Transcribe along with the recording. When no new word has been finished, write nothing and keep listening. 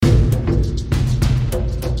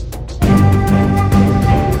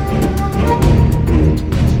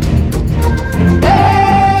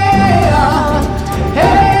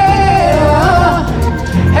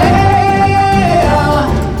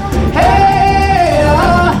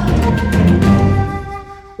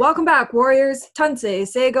Welcome back, warriors. Tanse,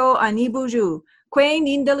 Sego, Anibuju, Kwe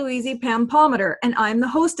Nindaluizi Pam Palmater, and I'm the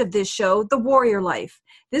host of this show, The Warrior Life.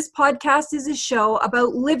 This podcast is a show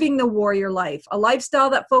about living the warrior life, a lifestyle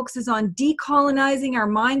that focuses on decolonizing our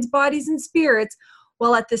minds, bodies, and spirits,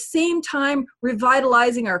 while at the same time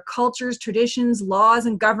revitalizing our cultures, traditions, laws,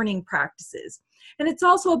 and governing practices. And it's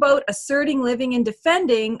also about asserting, living, and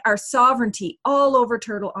defending our sovereignty all over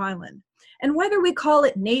Turtle Island. And whether we call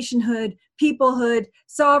it nationhood, peoplehood,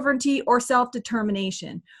 sovereignty, or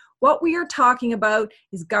self-determination, what we are talking about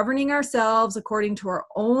is governing ourselves according to our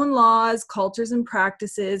own laws, cultures, and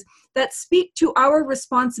practices that speak to our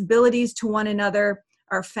responsibilities to one another,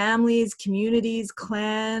 our families, communities,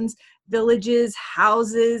 clans, villages,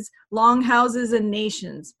 houses, longhouses, and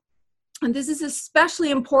nations. And this is especially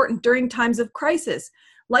important during times of crisis,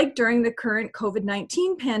 like during the current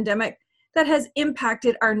COVID-19 pandemic that has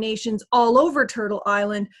impacted our nations all over Turtle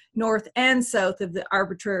Island, north and south of the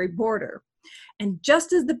arbitrary border. And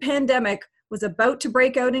just as the pandemic was about to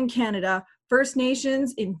break out in Canada, First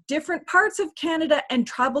Nations in different parts of Canada and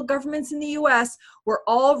tribal governments in the US were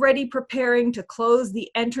already preparing to close the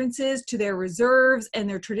entrances to their reserves and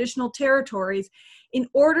their traditional territories in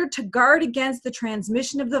order to guard against the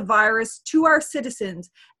transmission of the virus to our citizens,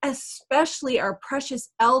 especially our precious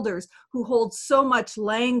elders who hold so much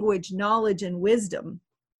language, knowledge, and wisdom.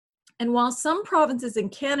 And while some provinces in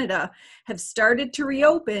Canada have started to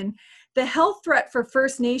reopen, the health threat for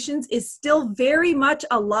First Nations is still very much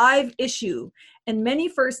a live issue, and many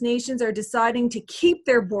First Nations are deciding to keep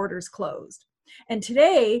their borders closed. And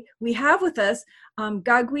today we have with us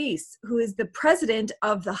Gagwis, who is the president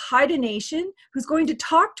of the Haida Nation, who's going to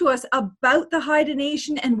talk to us about the Haida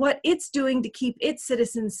Nation and what it's doing to keep its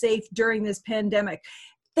citizens safe during this pandemic.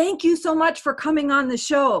 Thank you so much for coming on the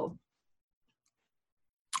show.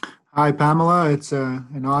 Hi, Pamela. It's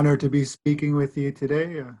an honor to be speaking with you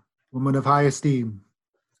today, a woman of high esteem.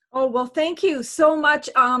 Oh, well, thank you so much,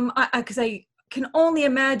 because I can only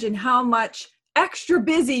imagine how much extra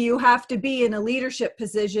busy you have to be in a leadership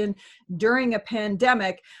position during a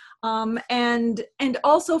pandemic, and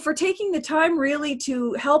also for taking the time really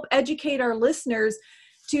to help educate our listeners,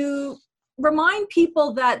 to remind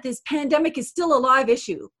people that this pandemic is still a live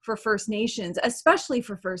issue for First Nations, especially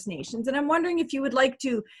for First Nations. And I'm wondering if you would like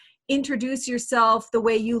to introduce yourself the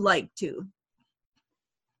way you like to.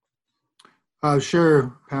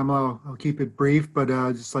 Sure, Pamela. I'll keep it brief, but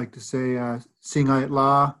I'd just like to say, Singait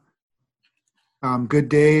La. Good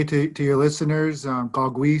day to your listeners.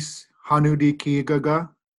 Gagwis, Hanudi Kigaga.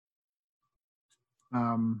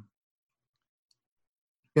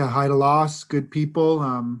 Haida Loss, good people.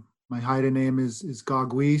 My Haida name is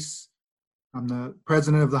Gagwis. I'm the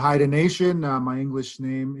president of the Haida Nation. My English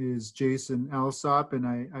name is Jason Alsop, and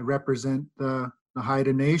I represent the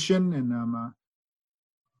Haida Nation, and I'm a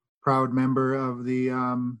proud member of the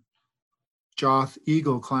Joth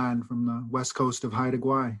Eagle clan from the west coast of Haida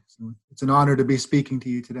Gwaii. So it's an honor to be speaking to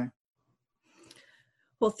you today.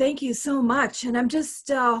 Well, thank you so much. And I'm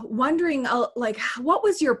just wondering, what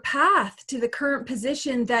was your path to the current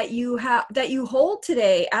position that you hold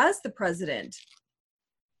today as the president?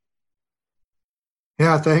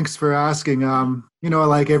 Yeah, thanks for asking.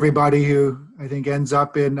 Like everybody who I think ends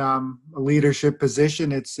up in a leadership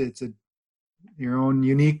position, it's your own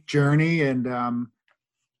unique journey. And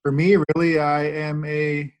for me, really, I am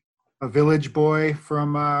a village boy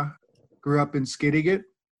from, grew up in Skidegate,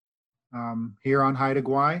 here on Haida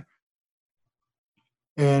Gwaii.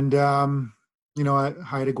 And,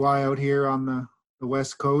 Haida Gwaii out here on the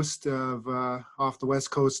west coast of, off the west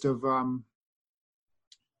coast of,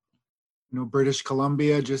 British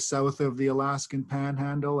Columbia, just south of the Alaskan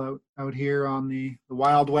Panhandle, out here on the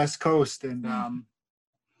wild west coast. And,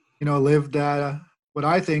 lived what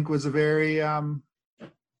I think was a very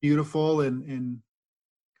beautiful and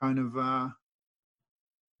kind of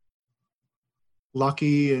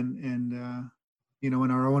lucky and in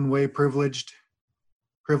our own way privileged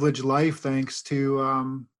life, thanks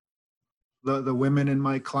to the women in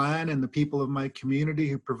my clan and the people of my community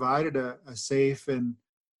who provided a safe and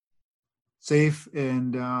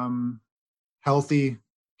healthy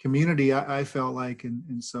community, I felt like.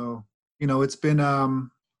 And so, it's been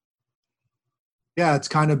it's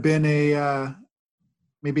kind of been a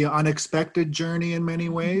maybe an unexpected journey in many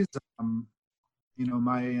ways.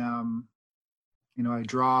 I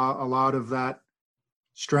draw a lot of that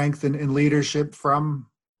strength and leadership from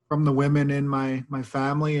the women in my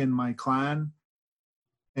family and my clan,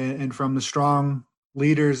 and from the strong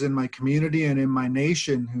leaders in my community and in my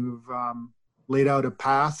nation who've laid out a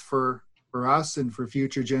path for us and for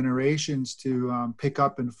future generations to pick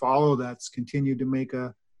up and follow. That's continued to make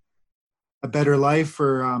a a better life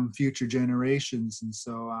for future generations. And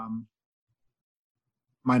so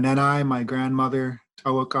my Nenai, my grandmother,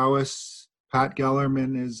 Tawakawas, Pat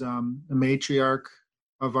Gellerman, is the matriarch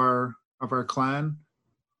of our clan.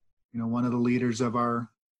 One of the leaders of our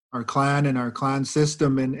clan and our clan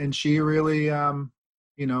system, and she really,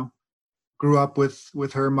 grew up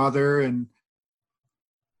with her mother and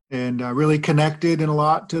really connected in a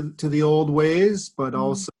lot to the old ways, but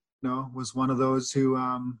also, was one of those who,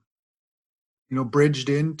 bridged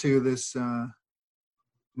into this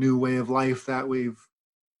new way of life that we've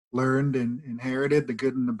learned and inherited, the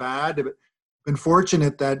good and the bad. But been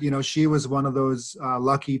fortunate that she was one of those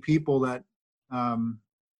lucky people that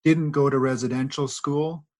didn't go to residential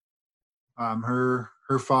school. Her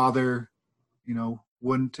father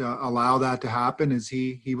wouldn't allow that to happen, as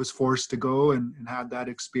he was forced to go and had that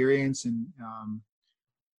experience. And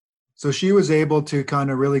so she was able to kind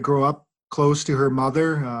of really grow up close to her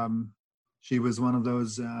mother. She was one of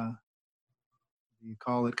those, you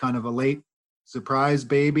call it kind of a late surprise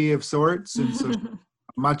baby of sorts. And so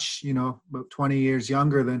much, about 20 years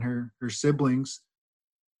younger than her siblings.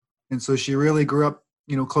 And so she really grew up,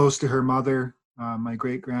 close to her mother, my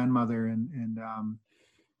great grandmother, and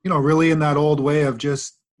really in that old way of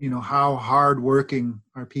just, how hardworking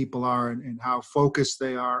our people are, and how focused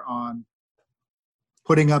they are on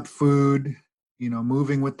putting up food,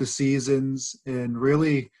 moving with the seasons, and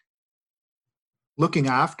really looking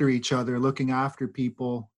after each other, looking after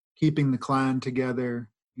people, keeping the clan together,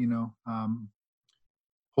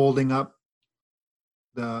 holding up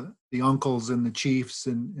the uncles and the chiefs,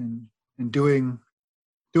 and doing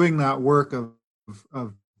that work of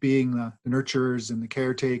being the nurturers and the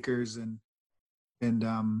caretakers, and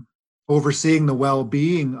overseeing the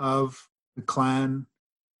well-being of the clan,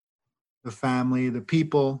 the family, the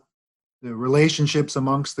people, the relationships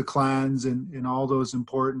amongst the clans, and all those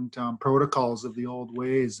important protocols of the old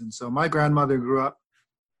ways. And so my grandmother grew up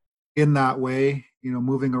in that way,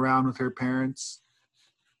 moving around with her parents,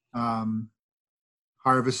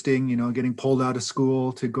 harvesting, getting pulled out of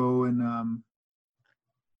school to go and,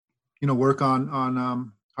 work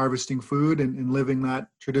on harvesting food and living that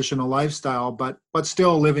traditional lifestyle, but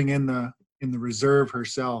still living in the reserve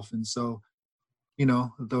herself. And so,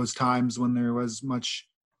 those times when there was much,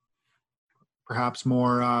 perhaps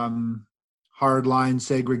more hardline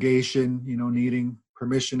segregation, needing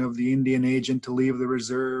permission of the Indian agent to leave the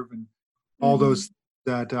reserve, and all those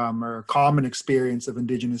that are a common experience of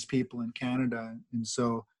Indigenous people in Canada. And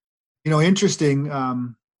so, interesting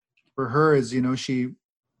for her is,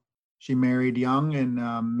 she married young and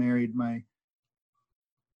married my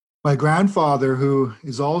grandfather, who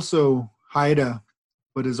is also Haida,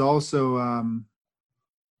 but is also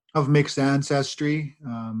of mixed ancestry.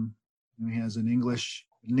 He has an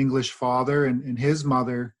English father, and his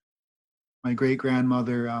mother, my great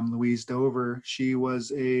grandmother, Louise Dover, she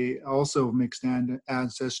was also mixed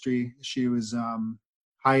ancestry. She was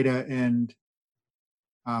Haida and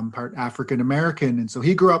part African American, and so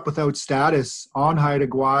he grew up without status on Haida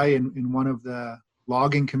Gwaii in one of the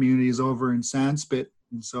logging communities over in Sandspit.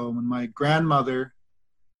 And so when my grandmother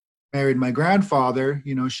married my grandfather,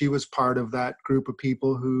 she was part of that group of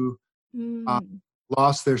people who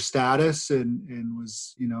lost their status and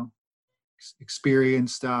was,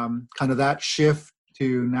 experienced kind of that shift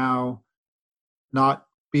to now not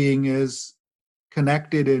being as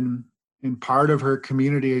connected in part of her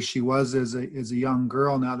community as she was as a young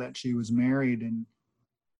girl, now that she was married. And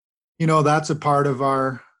that's a part of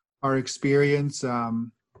our experience.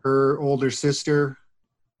 Her older sister,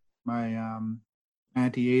 my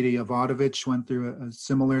Auntie Ada Yavatovich, went through a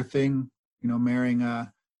similar thing, marrying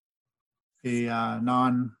a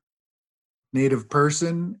non-native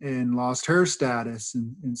person and lost her status.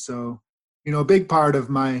 And so, a big part of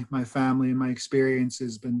my family and my experience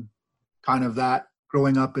has been kind of that,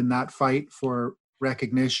 growing up in that fight for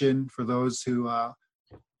recognition for those who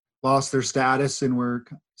lost their status and were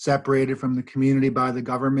separated from the community by the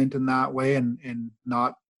government in that way, and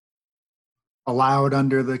not allowed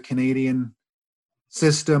under the Canadian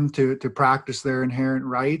system to practice their inherent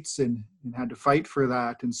rights, and had to fight for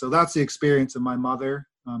that. And so that's the experience of my mother,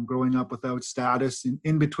 growing up without status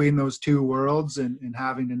in between those two worlds, and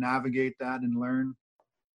having to navigate that and learn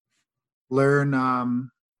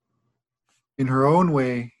in her own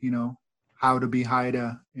way, how to be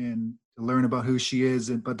Haida and to learn about who she is.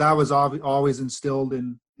 But that was always instilled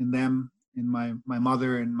in them, in my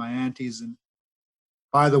mother and my aunties, and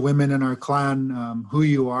by the women in our clan, who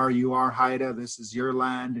you are Haida. This is your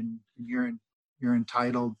land, and you're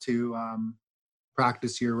entitled to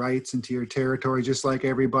practice your rights into your territory just like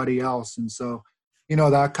everybody else. And so,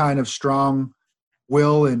 that kind of strong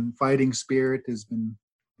will and fighting spirit has been,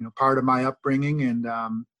 part of my upbringing. And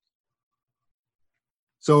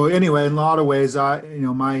so anyway, in a lot of ways,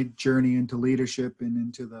 my journey into leadership and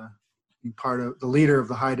into being part of the leader of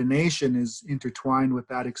the Haida Nation is intertwined with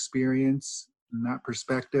that experience and that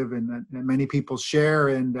perspective, and that many people share.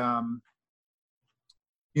 And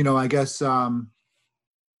I guess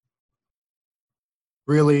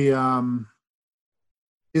really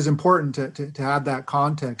is important to have that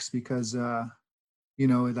context, because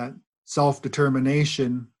that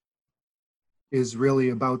self-determination is really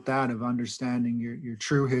about that, of understanding your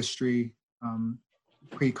true history,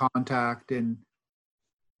 pre-contact, and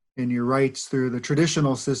your rights through the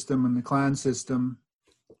traditional system and the clan system,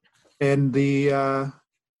 and the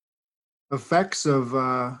effects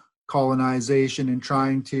of colonization and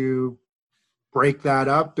trying to break that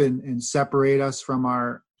up and separate us from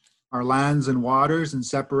our lands and waters, and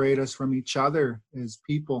separate us from each other as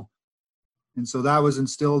people. And so that was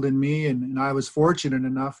instilled in me, and I was fortunate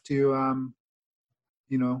enough to,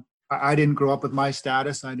 I didn't grow up with my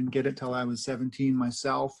status. I didn't get it till I was 17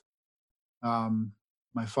 myself.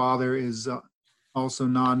 My father is also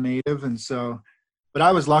non-native, and so, but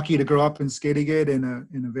I was lucky to grow up in Skidegate in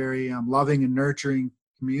a very loving and nurturing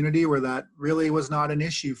community where that really was not an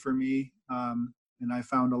issue for me. And I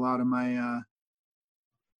found a lot of my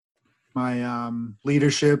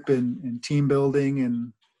leadership and team building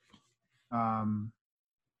and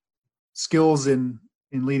skills in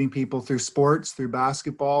leading people through sports, through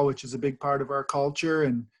basketball, which is a big part of our culture.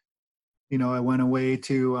 And, I went away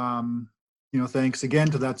to, thanks again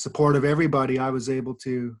to that support of everybody, I was able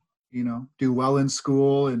to, do well in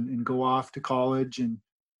school and go off to college and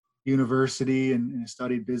university, and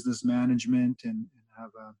studied business management, and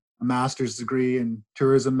have a master's degree in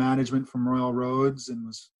tourism management from Royal Roads, and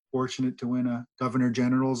was fortunate to win a Governor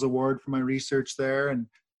General's Award for my research there, and,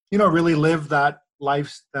 really live that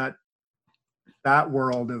life, that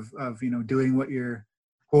world of doing what you're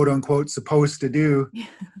quote unquote supposed to do.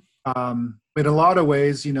 But in a lot of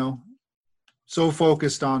ways, so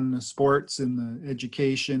focused on the sports and the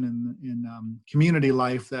education and community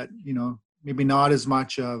life that, maybe not as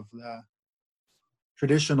much of the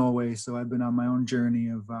traditional way. So I've been on my own journey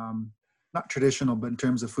of, not traditional, but in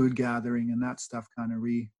terms of food gathering and that stuff, kind of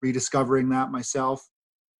rediscovering that myself.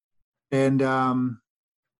 And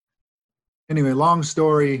anyway, long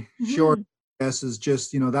story short, I guess, is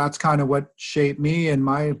just, that's kind of what shaped me, and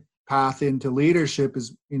my path into leadership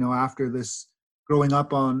is, after this growing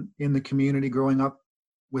up in the community, growing up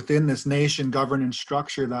within this nation governance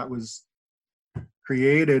structure that was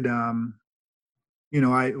created. I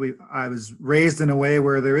was raised in a way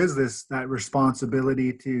where there is that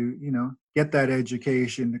responsibility to, get that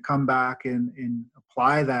education, to come back and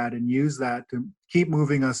apply that and use that to keep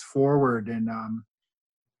moving us forward. And,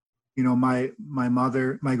 my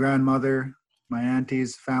mother, my grandmother, my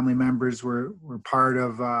aunties, family members were part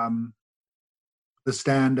of the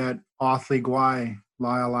stand at Othley Gwai,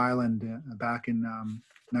 Lyle Island, back in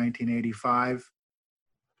 1985.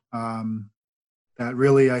 That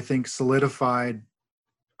really, I think, solidified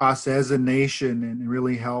us as a nation and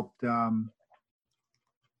really helped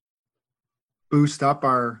boost up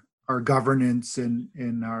our governance and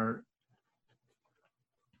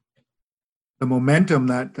the momentum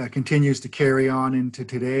that continues to carry on into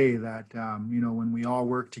today. That when we all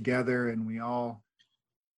work together and we all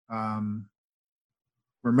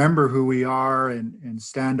remember who we are and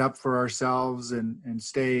stand up for ourselves and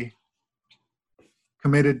stay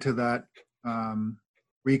committed to that,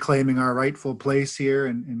 reclaiming our rightful place here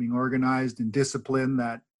and being organized and disciplined,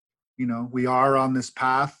 that, we are on this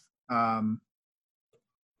path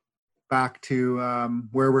back to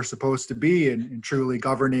where we're supposed to be and truly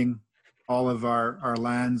governing all of our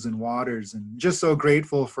lands and waters. And just so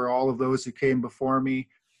grateful for all of those who came before me,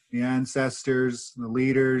 the ancestors, the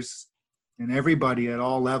leaders, and everybody at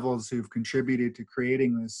all levels who've contributed to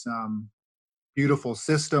creating this beautiful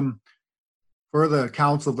system for the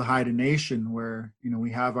Council of the Haida Nation, where,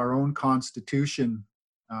 we have our own constitution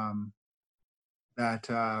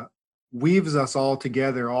that weaves us all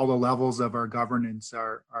together, all the levels of our governance.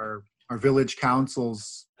 Our village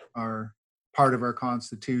councils are part of our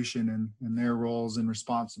constitution, and their roles and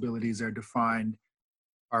responsibilities are defined.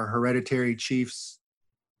 Our hereditary chiefs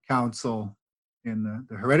council and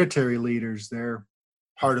the hereditary leaders, they're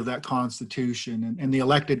part of that constitution, and the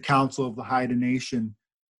elected council of the Haida Nation.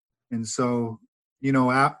 And so,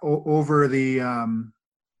 over the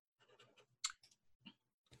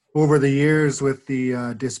years, with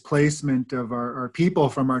the displacement of our people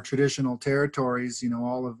from our traditional territories,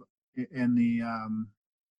 all of, and the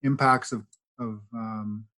impacts of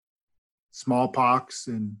smallpox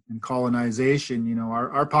and colonization,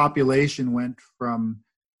 our population went from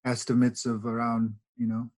estimates of around,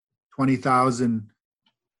 20,000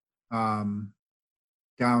 down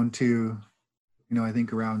to, I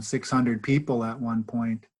think around 600 people at one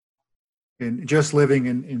point. And just living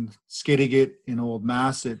in Skidegate in Old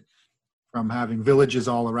Masset, from having villages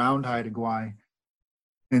all around Haida Gwaii.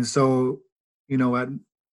 And so,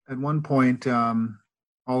 at one point, all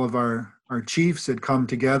of our chiefs had come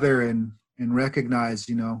together and recognized,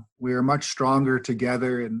 we are much stronger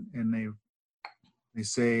together. And they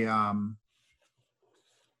say,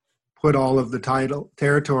 put all of the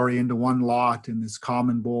territory into one lot in this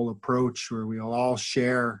common bowl approach where we'll all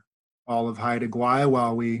share all of Haida Gwaii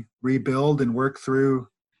while we rebuild and work through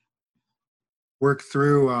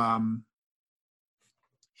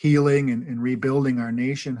healing and rebuilding our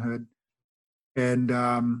nationhood. And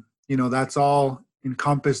that's all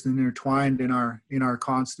encompassed and intertwined in our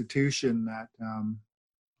constitution, that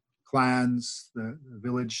clans, the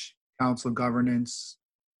village council governance,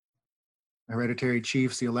 hereditary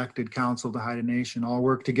chiefs, the elected council of the Haida Nation, all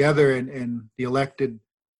work together, and the elected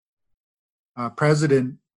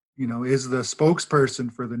president, is the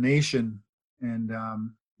spokesperson for the nation. And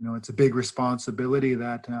it's a big responsibility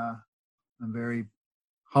that I'm very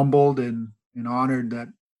humbled and honored that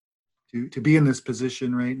to be in this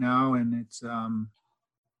position right now. And it's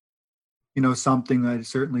something that I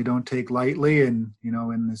certainly don't take lightly, and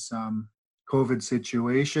in this COVID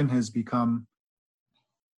situation has become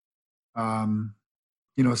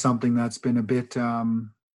something that's been a bit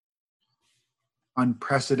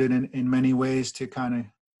unprecedented in many ways, to kind of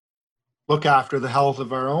look after the health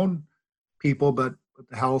of our own people, but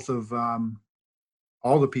the health of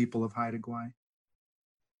all the people of Haida Gwaii.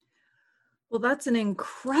 Well, that's an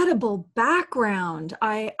incredible background.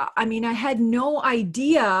 I mean, I had no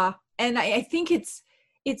idea, and I think it's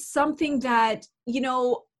something that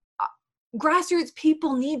grassroots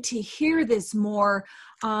people need to hear this more.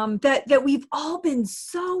 That we've all been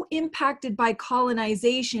so impacted by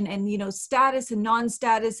colonization, and status and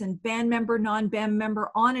non-status, and band member, non-band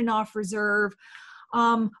member, on and off reserve.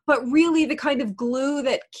 But really, the kind of glue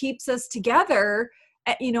that keeps us together,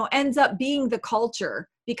 ends up being the culture,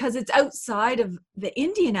 because it's outside of the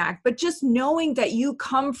Indian Act. But just knowing that you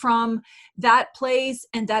come from that place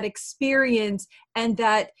and that experience, and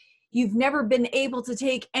that you've never been able to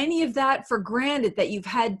take any of that for granted, that you've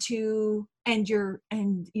had to, and the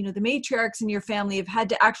matriarchs in your family have had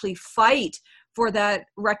to actually fight for that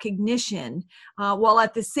recognition, while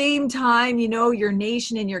at the same time, your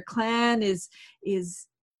nation and your clan is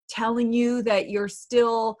telling you that you're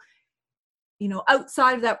still,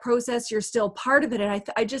 outside of that process, you're still part of it. And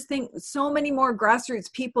I just think so many more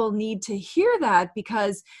grassroots people need to hear that,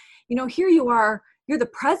 because, here you are, you're the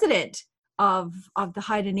president of the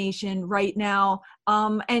Haida Nation right now.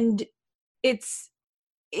 And it's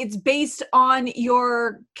based on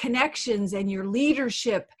your connections and your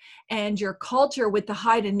leadership and your culture with the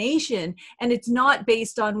Haida Nation. And it's not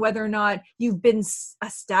based on whether or not you've been a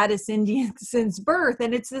status Indian since birth.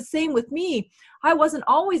 And it's the same with me. I wasn't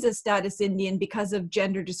always a status Indian because of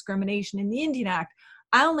gender discrimination in the Indian Act.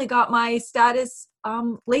 I only got my status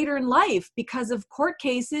later in life because of court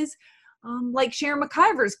cases, like Sharon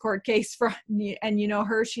McIver's court case, and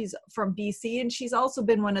her, she's from BC, and she's also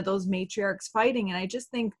been one of those matriarchs fighting. And I just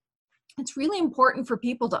think it's really important for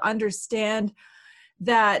people to understand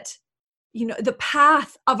that, the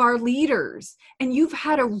path of our leaders. And you've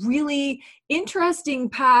had a really interesting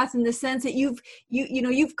path, in the sense that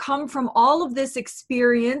you've come from all of this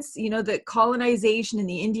experience, the colonization and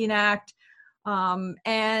the Indian Act,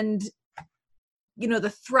 and the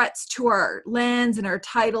threats to our lands and our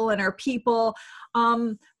title and our people.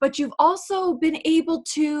 But you've also been able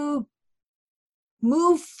to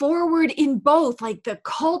move forward in both, like the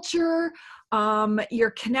culture,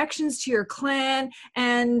 your connections to your clan,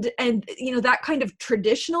 and that kind of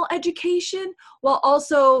traditional education, while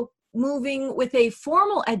also moving with a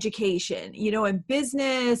formal education, in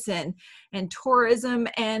business and tourism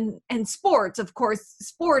and sports. Of course,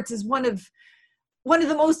 sports is one of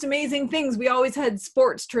the most amazing things. We always had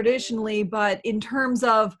sports traditionally, but in terms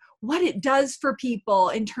of what it does for people,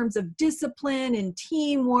 in terms of discipline and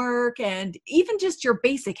teamwork, and even just your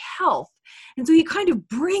basic health. And so you kind of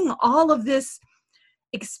bring all of this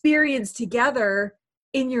experience together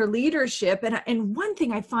in your leadership. And one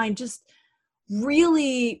thing I find just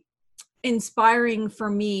really inspiring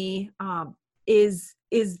for me is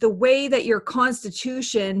the way that your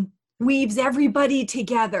constitution weaves everybody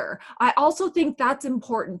together. I also think that's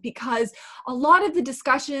important, because a lot of the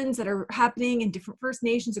discussions that are happening in different First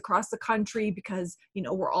Nations across the country, because,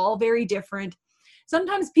 we're all very different.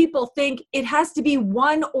 sometimes people think it has to be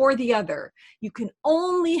one or the other. You can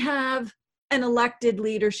only have an elected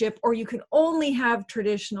leadership, or you can only have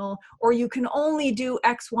traditional, or you can only do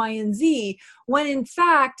X, Y, and Z, when in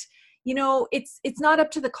fact, you know, it's not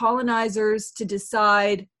up to the colonizers to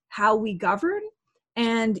decide how we govern.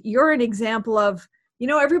 And you're an example of, you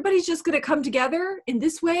know, everybody's just going to come together in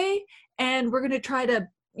this way, and we're going to try to,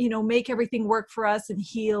 you know, make everything work for us and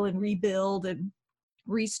heal and rebuild and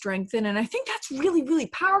re-strengthen. And I think that's really, really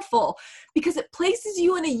powerful, because it places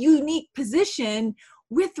you in a unique position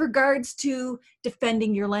with regards to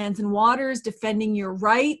defending your lands and waters, defending your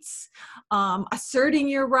rights, asserting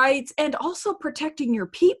your rights, and also protecting your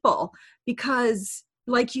people. Because,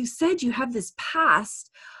 like you said, you have this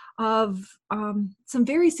past of some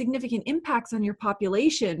very significant impacts on your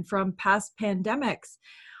population from past pandemics.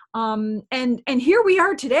 And here we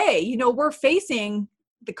are today. You know, we're facing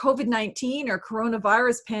the COVID-19 or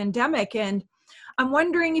coronavirus pandemic. And I'm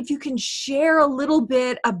wondering if you can share a little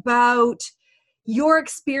bit about your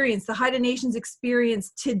experience, the Haida Nation's experience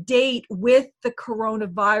to date with the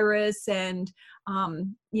coronavirus, and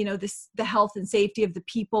you know, the health and safety of the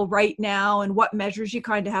people right now, and what measures you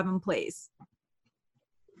kind of have in place.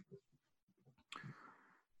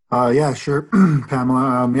 Yeah, sure,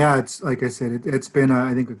 Pamela. Yeah, it's like I said, it's been,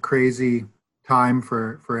 I think, a crazy time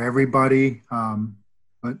for everybody,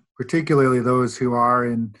 but particularly those who are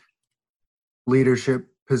in leadership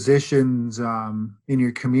positions in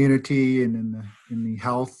your community and in the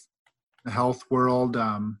health world.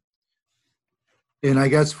 And I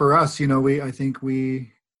guess for us, you know, I think we've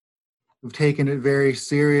taken it very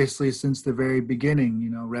seriously since the very beginning. You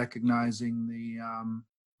know, recognizing the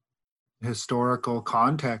historical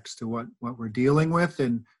context to what we're dealing with.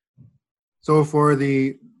 And so for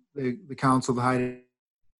the Council of the Haida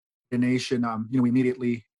Nation, you know, we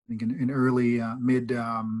immediately, I think in early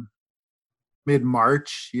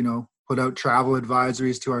mid-March, you know, put out travel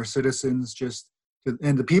advisories to our citizens,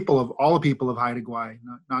 and the people of all the people of Haida Gwaii,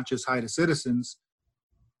 not just Haida citizens,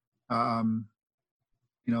 you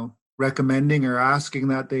know, recommending or asking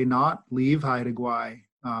that they not leave Haida Gwaii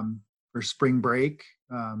for spring break,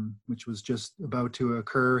 which was just about to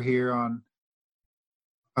occur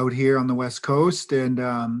out here on the West Coast, and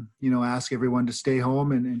you know, ask everyone to stay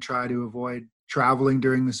home and try to avoid traveling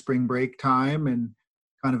during the spring break time. And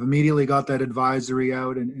kind of immediately got that advisory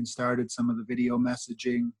out and started some of the video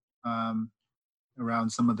messaging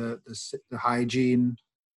around some of the hygiene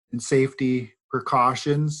and safety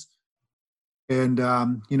precautions. And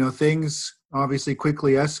you know, things obviously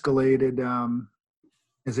quickly escalated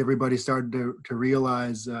as everybody started to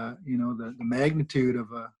realize, you know, the magnitude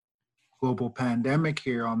of a global pandemic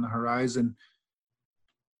here on the horizon,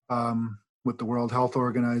 with the World Health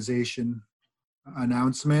Organization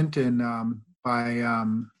announcement. And by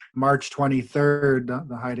March 23rd,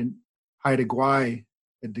 the Haida Gwaii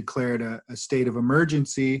had declared a state of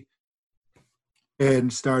emergency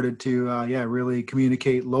and started to really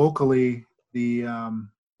communicate locally the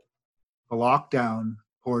lockdown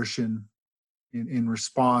portion in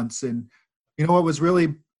response. And you know what was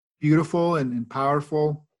really beautiful and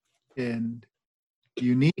powerful and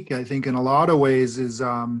unique, I think, in a lot of ways, is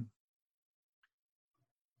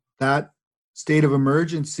that state of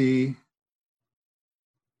emergency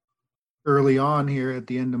early on here at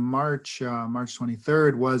the end of March, March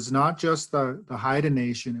 23rd, was not just the Haida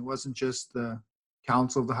Nation. It wasn't just the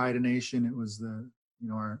Council of the Haida Nation. It was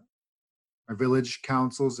our village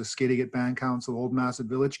councils, the Skidegate Band Council, Old Masset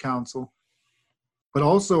Village Council, but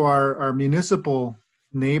also our municipal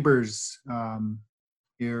neighbors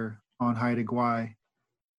here on Haida Gwaii,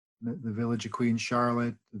 the village of Queen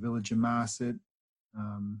Charlotte, the village of Masset,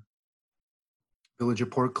 village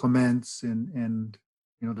of Port Clements, and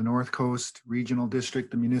you know, the North Coast Regional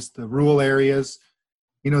District, the rural areas.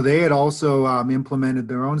 You know, they had also implemented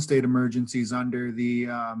their own state emergencies under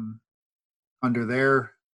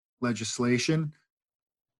their legislation,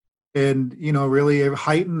 and you know, really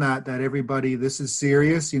heightened that everybody, this is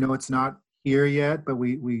serious. You know, it's not here yet, but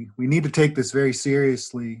we need to take this very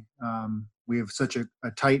seriously. We have such a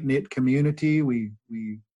tight-knit community. We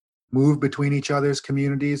move between each other's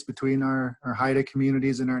communities, between our Haida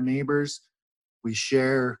communities and our neighbors. We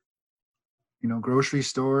share, you know, grocery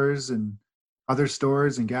stores and other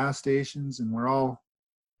stores and gas stations, and we're all,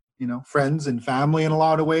 you know, friends and family in a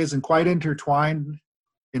lot of ways, and quite intertwined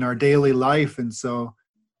in our daily life. And so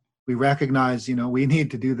we recognize, you know, we need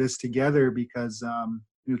to do this together, because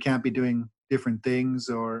we can't be doing different things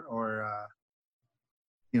or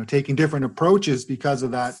you know, taking different approaches because of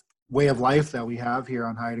that way of life that we have here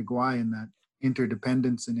on Haida Gwaii, and that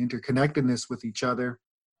interdependence and interconnectedness with each other.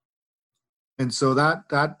 And so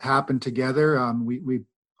that happened together. We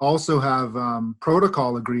also have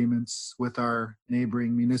protocol agreements with our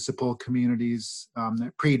neighboring municipal communities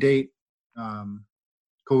that predate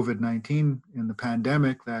COVID-19 and the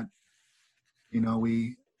pandemic, that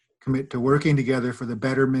we commit to working together for the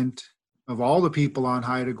betterment of all the people on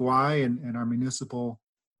Haida Gwaii, and our municipal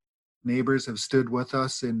neighbors have stood with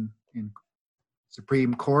us in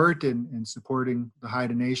Supreme Court and supporting the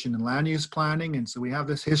Haida Nation in land use planning. And so we have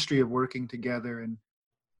this history of working together. And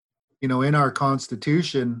in our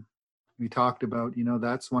Constitution, we talked about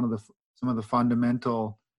that's some of the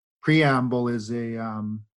fundamental preamble is a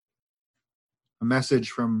message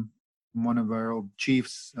from one of our old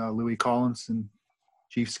chiefs, Louis Collinson,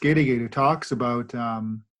 Chief Skidegate, who talks about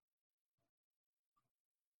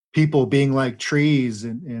people being like trees,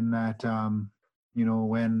 in that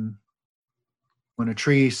when a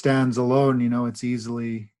tree stands alone, it's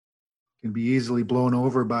can be easily blown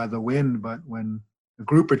over by the wind. But when a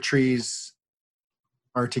group of trees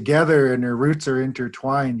are together and their roots are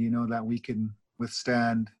intertwined, that we can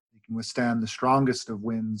withstand the strongest of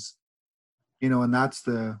winds. And that's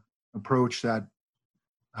the approach that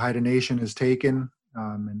the Haida Nation has taken,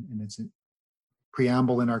 and it's a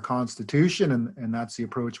preamble in our Constitution, and that's the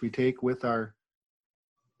approach we take with our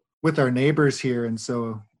neighbors here. And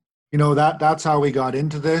so that's how we got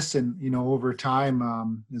into this. And over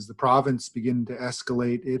time, as the province began to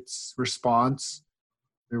escalate its response,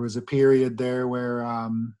 there was a period there where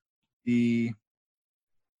the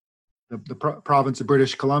province of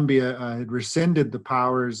British Columbia had rescinded the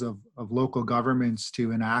powers of local governments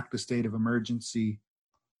to enact a state of emergency.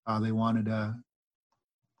 They wanted a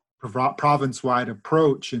province-wide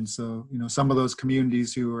approach, and so some of those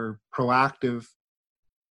communities who were proactive,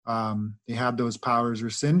 they had those powers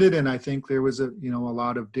rescinded, and I think there was a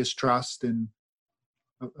lot of distrust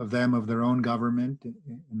of their own government,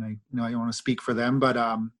 and I don't want to speak for them, but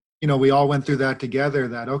we all went through that together.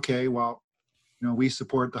 That okay, well, we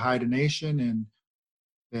support the Haida Nation,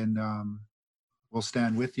 and we'll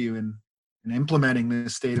stand with you in implementing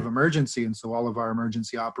this state of emergency. And so all of our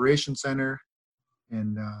emergency operations center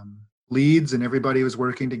and leads and everybody was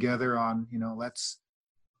working together on let's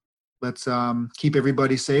keep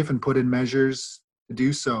everybody safe and put in measures to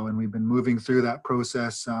do so. And we've been moving through that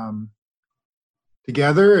process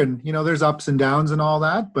together. And there's ups and downs and all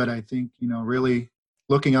that, but I think really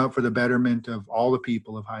looking out for the betterment of all the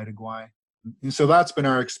people of Haida Gwaii. And so that's been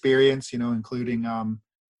our experience, including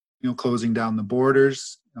closing down the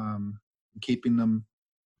borders, keeping them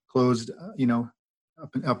closed,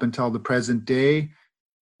 up until the present day,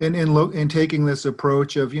 and taking this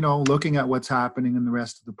approach of looking at what's happening in the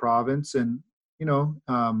rest of the province, and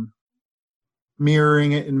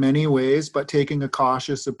mirroring it in many ways, but taking a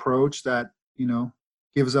cautious approach that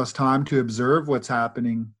gives us time to observe what's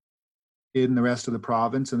happening in the rest of the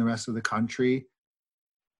province and the rest of the country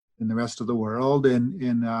and the rest of the world,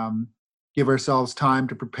 and give ourselves time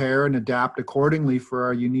to prepare and adapt accordingly for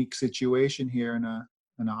our unique situation here in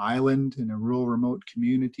an island, in a rural, remote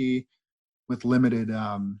community with limited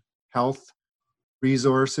health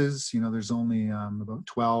resources. There's only about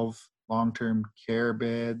 12 long-term care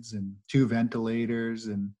beds and 2 ventilators,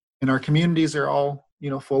 and our communities are all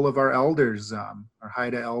full of our elders, our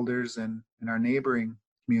Haida elders, and our neighboring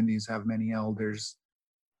communities have many elders.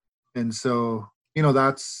 And so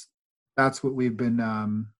that's what we've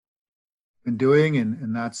been doing,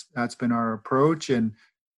 and that's been our approach. And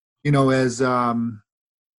as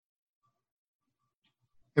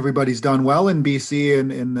everybody's done well in BC,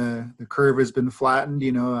 and the curve has been flattened.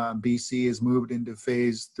 BC has moved into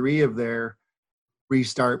phase 3 of their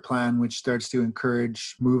restart plan, which starts to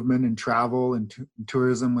encourage movement and travel and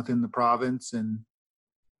tourism within the province, and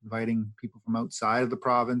inviting people from outside of the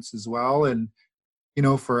province as well. And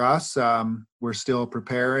for us, we're still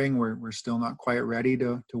preparing. We're still not quite ready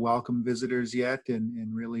to welcome visitors yet,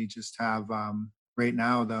 and really just have right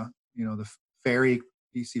now the ferry,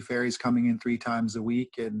 BC Ferries, coming in 3 times a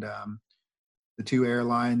week, and the 2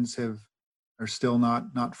 airlines are still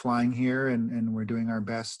not flying here, and we're doing our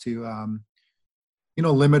best to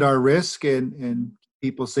limit our risk and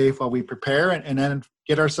people safe while we prepare, and then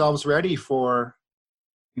get ourselves ready for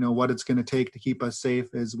what it's going to take to keep us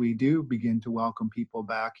safe as we do begin to welcome people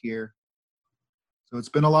back here. So it's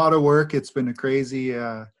been a lot of work. It's been a crazy,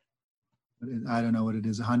 I don't know what it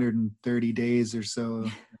is, 130 days or so.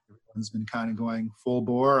 Everyone's been kind of going full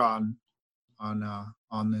bore on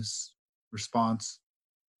this response.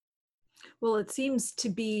 Well, it seems to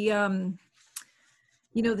be, the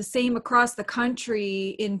same across the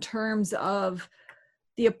country in terms of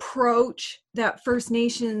the approach that First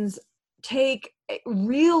Nations take. It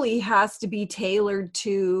really has to be tailored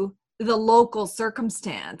to the local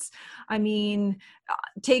circumstance. I mean,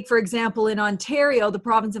 take for example in Ontario, the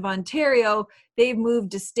province of Ontario, they've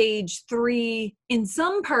moved to stage 3 in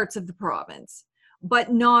some parts of the province,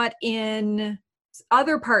 but not in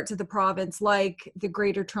other parts of the province, like the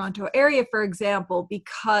Greater Toronto Area, for example,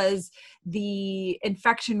 because the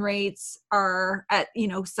infection rates are at,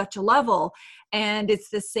 such a level. And it's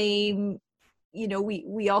the same,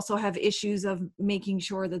 we also have issues of making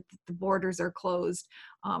sure that the borders are closed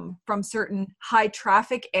from certain high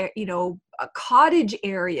traffic, cottage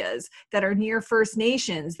areas that are near First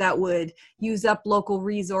Nations that would use up local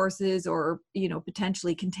resources or,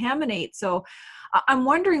 potentially contaminate. So I'm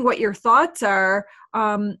wondering what your thoughts are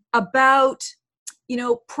about,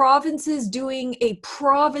 provinces doing a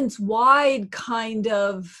province-wide kind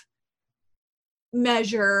of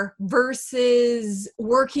measure versus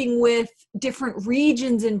working with different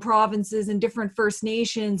regions and provinces and different First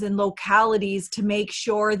Nations and localities to make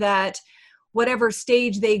sure that whatever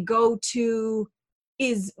stage they go to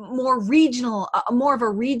is more regional, more of a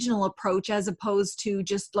regional approach as opposed to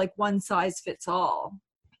just like one size fits all.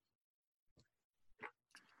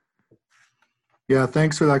 Yeah,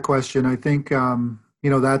 thanks for that question. I think,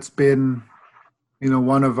 that's been,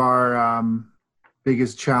 one of our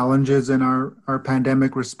biggest challenges in our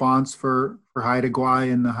pandemic response for Haida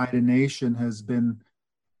Gwaii and the Haida Nation has been,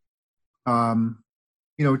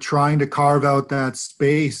 trying to carve out that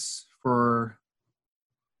space for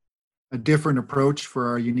a different approach for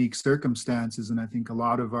our unique circumstances. And I think a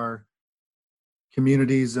lot of our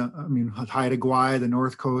communities, Haida Gwaii, the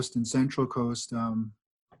North Coast and Central Coast,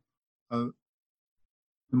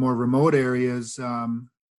 the more remote areas,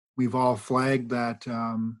 we've all flagged that,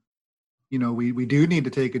 we do need to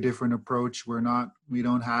take a different approach. We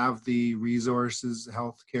don't have the resources,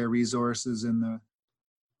 healthcare resources, and the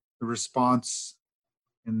response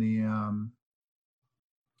and the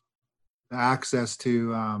access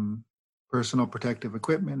to personal protective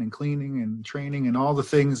equipment and cleaning and training and all the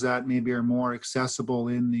things that maybe are more accessible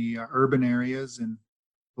in the urban areas and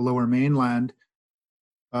the Lower Mainland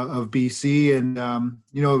of BC, and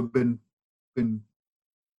been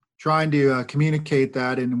trying to communicate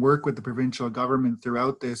that and work with the provincial government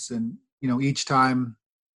throughout this. And each time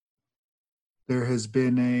there has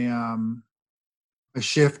been a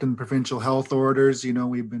shift in provincial health orders,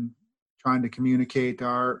 we've been trying to communicate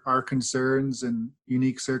our concerns and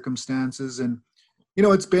unique circumstances. And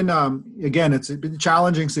it's been it's been a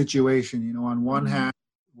challenging situation. On one hand,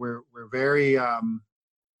 we're very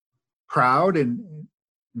proud and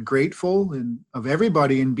grateful of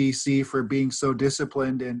everybody in BC for being so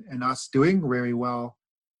disciplined and us doing very well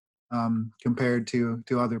compared to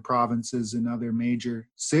other provinces and other major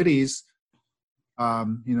cities.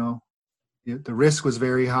 The risk was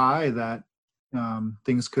very high that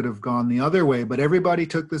things could have gone the other way, but everybody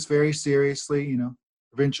took this very seriously.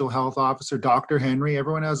 Provincial Health Officer Dr. Henry,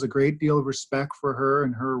 everyone has a great deal of respect for her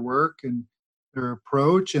and her work and her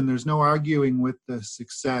approach, and there's no arguing with the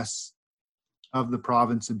success of the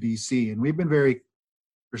province of BC. And we've been very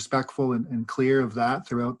respectful and clear of that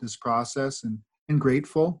throughout this process and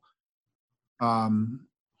grateful. And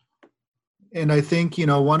I think,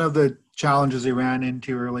 one of the challenges we ran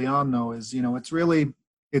into early on, though, is,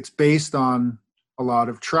 it's based on a lot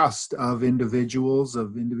of trust of individual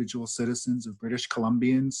citizens, of British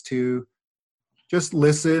Columbians, to just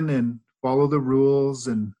listen and follow the rules.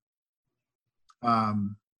 And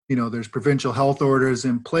there's provincial health orders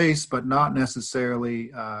in place, but not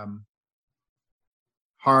necessarily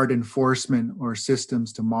hard enforcement or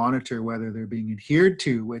systems to monitor whether they're being adhered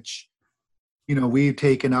to, which, we've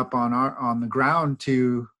taken up on the ground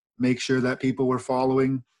to make sure that people were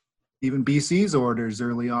following even BC's orders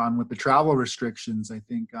early on with the travel restrictions. I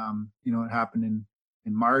think, it happened in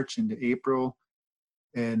March into April.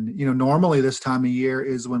 And, normally this time of year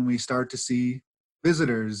is when we start to see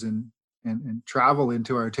visitors and travel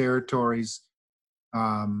into our territories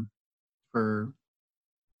for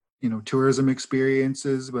tourism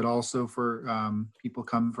experiences, but also for people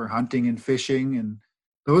come for hunting and fishing and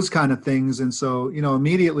those kind of things. And so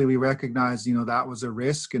immediately we recognized that was a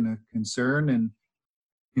risk and a concern, and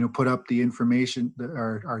put up the information,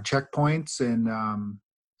 our checkpoints, and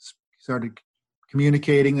started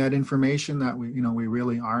communicating that information that we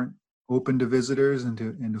really aren't open to visitors, and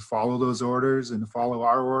to follow those orders and to follow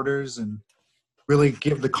our orders, and really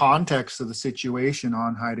give the context of the situation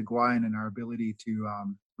on Haida Gwaii and our ability to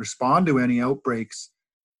respond to any outbreaks.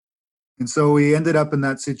 And so we ended up in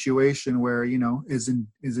that situation where, as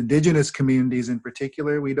Indigenous communities in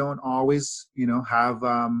particular, we don't always, have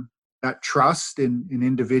that trust in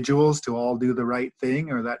individuals to all do the right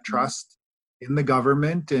thing, or that trust in the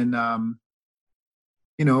government. And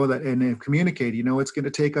that, and they've communicated, it's going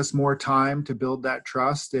to take us more time to build that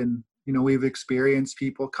trust. And, we've experienced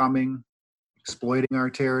people coming, exploiting our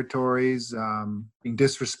territories, being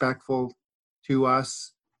disrespectful to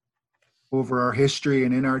us over our history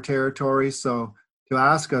and in our territory. So to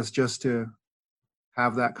ask us just to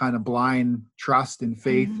have that kind of blind trust and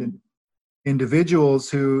faith in individuals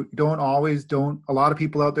who a lot of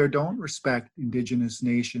people out there don't respect Indigenous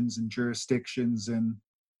nations and jurisdictions, and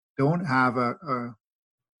don't have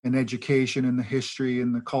an education in the history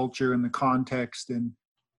and the culture and the context and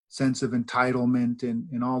sense of entitlement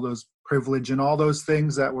and all those privilege and all those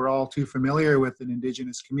things that we're all too familiar with in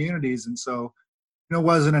Indigenous communities. And so, it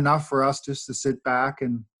wasn't enough for us just to sit back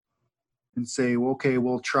and say, well, okay,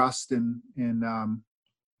 we'll trust and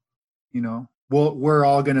we're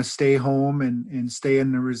all going to stay home and stay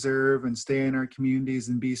in the reserve and stay in our communities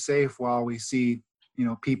and be safe while we see,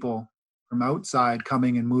 people from outside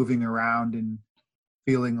coming and moving around and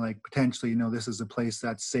feeling like potentially, this is a place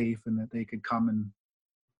that's safe and that they could come and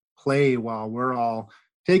play, while we're all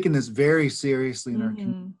taking this very seriously in our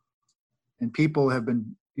community. And people have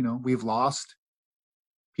been, we've lost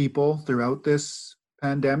people throughout this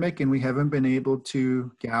pandemic, and we haven't been able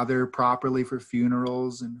to gather properly for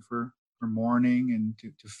funerals and for mourning and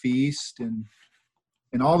to feast and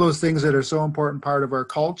all those things that are so important part of our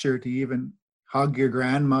culture, to even hug your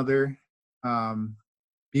grandmother,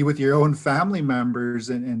 be with your own family members,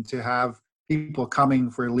 and to have people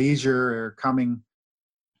coming for leisure or coming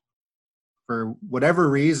for whatever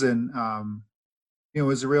reason,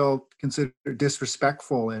 was a real considered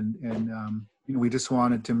disrespectful. And we just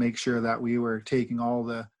wanted to make sure that we were taking all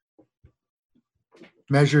the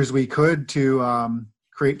measures we could to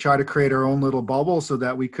try to create our own little bubble so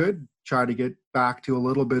that we could try to get back to a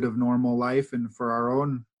little bit of normal life, and for our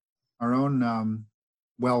own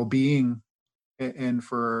well-being, and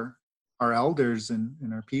for our elders and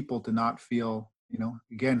our people to not feel,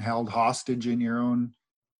 again, held hostage in your own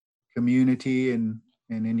community and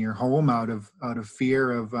in your home out of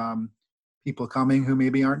fear of people coming who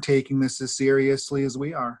maybe aren't taking this as seriously as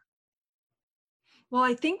we are. Well,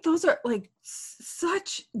 I think those are like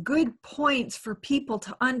such good points for people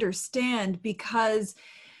to understand, because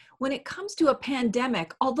when it comes to a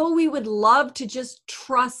pandemic, although we would love to just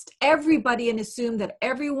trust everybody and assume that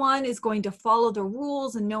everyone is going to follow the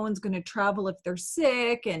rules and no one's going to travel if they're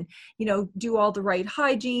sick and, do all the right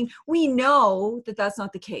hygiene, we know that that's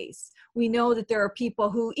not the case. We know that there are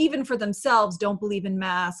people who, even for themselves, don't believe in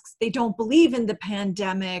masks. They don't believe in the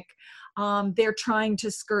pandemic. They're trying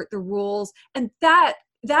to skirt the rules. And that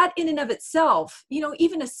in and of itself,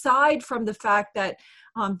 even aside from the fact that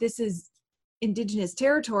this is Indigenous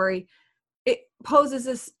territory, it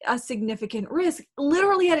poses a significant risk,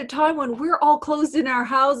 literally at a time when we're all closed in our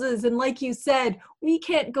houses. And like you said, we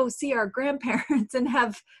can't go see our grandparents and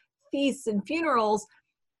have feasts and funerals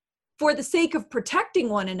for the sake of protecting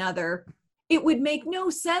one another. It would make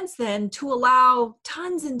no sense then to allow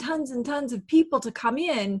tons and tons and tons of people to come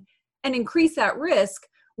in and increase that risk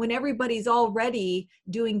when everybody's already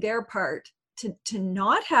doing their part to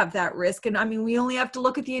not have that risk. And I mean, we only have to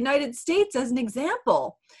look at the United States as an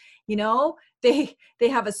example. They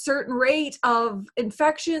have a certain rate of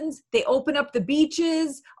infections. They open up the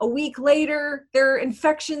beaches. A week later, their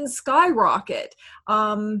infections skyrocket.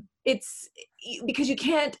 It's because you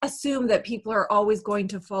can't assume that people are always going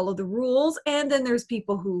to follow the rules. And then there's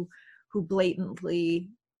people who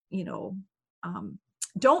blatantly,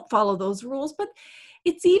 don't follow those rules. But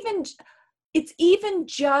it's even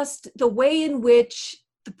just the way in which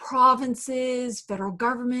the provinces, federal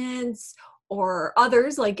governments, or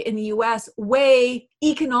others like in the US weigh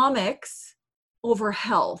economics over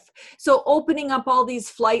health. So opening up all these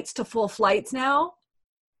flights to full flights now,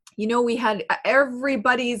 we had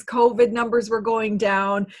everybody's COVID numbers were going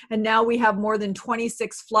down, and now we have more than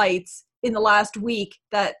 26 flights in the last week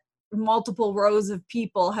that multiple rows of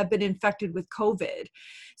people have been infected with COVID.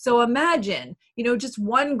 So imagine, just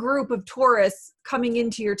one group of tourists coming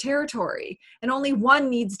into your territory, and only one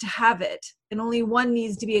needs to have it, and only one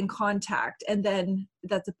needs to be in contact. And then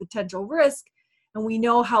that's a potential risk. And we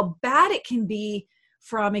know how bad it can be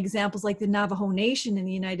from examples like the Navajo Nation in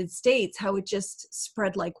the United States, how it just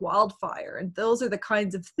spread like wildfire. And those are the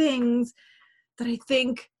kinds of things that I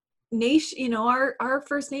think our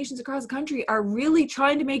First Nations across the country are really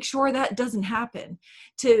trying to make sure that doesn't happen,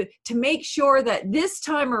 to make sure that this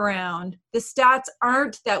time around, the stats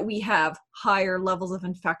aren't that we have higher levels of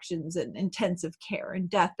infections and intensive care and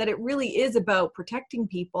death, that it really is about protecting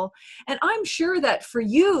people. And I'm sure that for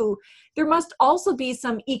you, there must also be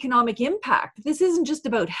some economic impact. This isn't just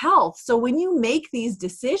about health. So when you make these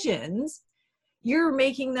decisions, you're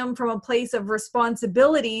making them from a place of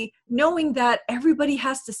responsibility, knowing that everybody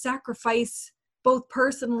has to sacrifice both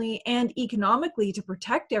personally and economically to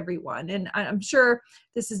protect everyone. And I'm sure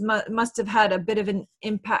this is must have had a bit of an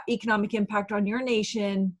economic impact on your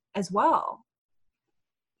nation as well.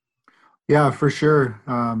 Yeah, for sure,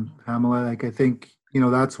 Pamela. Like, I think,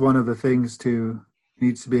 that's one of the things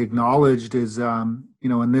needs to be acknowledged is,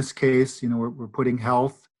 in this case, we're putting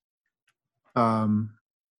health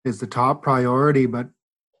is the top priority, but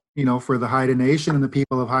for the Haida Nation and the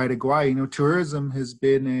people of Haida Gwaii, tourism has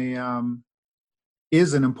been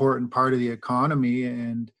is an important part of the economy,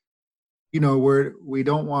 and we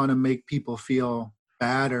don't want to make people feel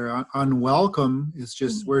bad or unwelcome. It's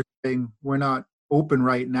just we're saying we're not open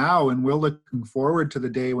right now, and we're looking forward to the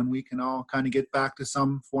day when we can all kind of get back to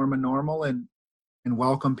some form of normal and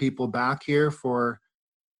welcome people back here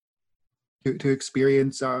to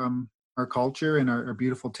experience our culture and our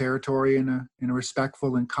beautiful territory in a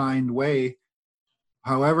respectful and kind way.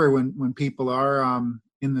 However, when people are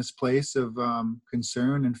in this place of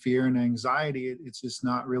concern and fear and anxiety, it's just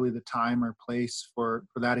not really the time or place for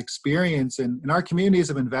that experience. And our communities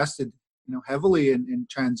have invested heavily in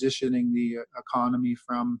transitioning the economy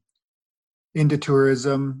into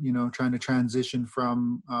tourism, trying to transition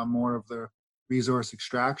from more of the resource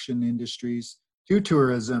extraction industries to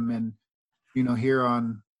tourism. And, here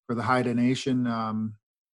for the Haida Nation,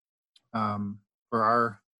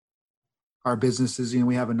 for our businesses,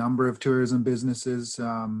 we have a number of tourism businesses,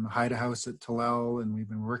 Haida House at Tallel, and we've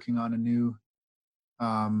been working on a new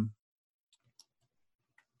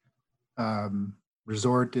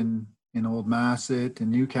resort in Old Masset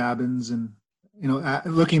and new cabins, and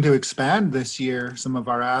looking to expand this year some of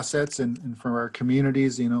our assets and for our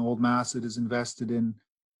communities. Old Masset is invested in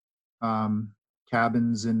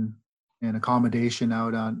cabins and accommodation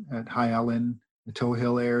out at High Ellen, the Toe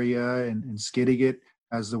Hill area, and Skidegate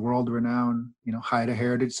as the world-renowned Haida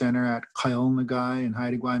Heritage Center at Kailnagai and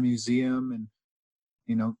Haida Gwaii Museum, and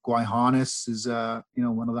Gwaii is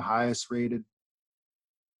one of the highest rated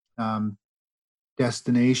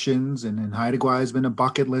destinations, and Haida Gwaii has been a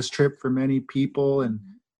bucket list trip for many people. And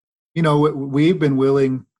we've been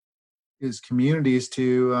willing as communities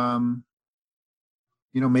to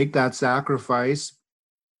make that sacrifice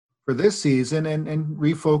for this season and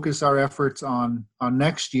refocus our efforts on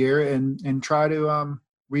next year and try to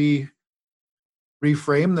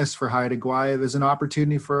reframe this for Haida Gwaii as an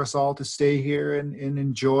opportunity for us all to stay here and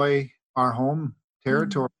enjoy our home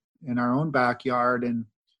territory in our own backyard. And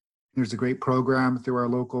there's a great program through our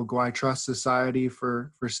local Gwaii Trust Society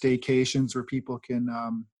for staycations where people can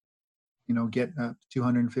get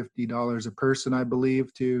 $250 a person, I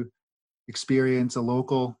believe, to experience a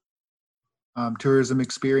local tourism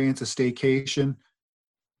experience, a staycation.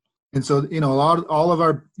 And so, all of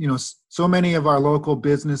our, so many of our local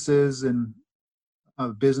businesses and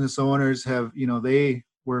business owners have, they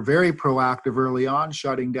were very proactive early on,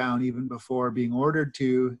 shutting down even before being ordered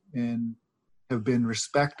to, and have been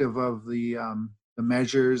respective of the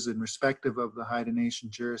measures and respective of the Haida Nation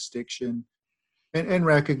jurisdiction, and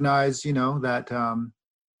recognize, that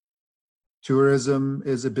tourism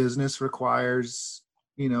as a business requires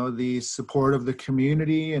the support of the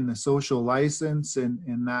community and the social license,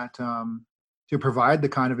 and that to provide the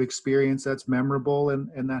kind of experience that's memorable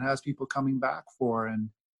and that has people coming back for. And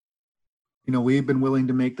we've been willing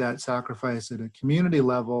to make that sacrifice at a community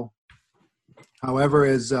level. However,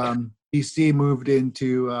 as BC moved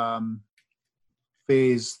into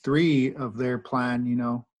phase 3 of their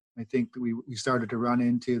plan, I think that we started to run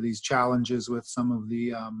into these challenges with some of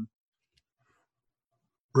the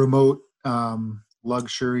remote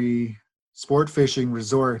luxury sport fishing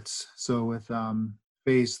resorts. So with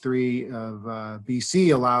phase 3 of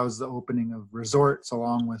BC allows the opening of resorts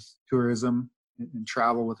along with tourism and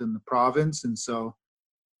travel within the province. And so,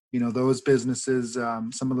 those businesses,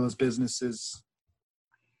 some of those businesses,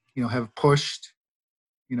 have pushed,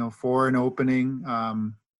 for an opening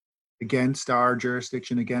against our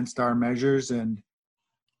jurisdiction, against our measures. And,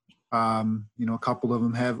 a couple of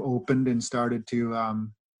them have opened and started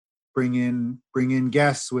to bring in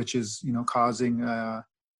guests, which is causing a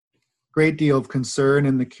great deal of concern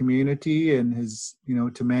in the community, and has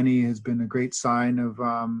to many has been a great sign of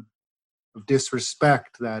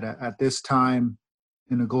disrespect that at this time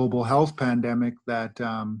in a global health pandemic that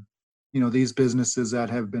these businesses that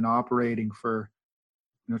have been operating for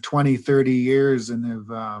 20, 30 years and have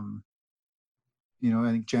I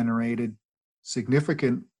think generated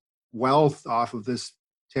significant wealth off of this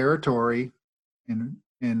territory in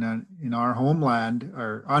our homeland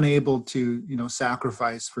are unable to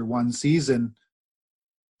sacrifice for one season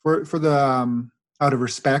for the out of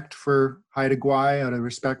respect for Haida Gwaii, out of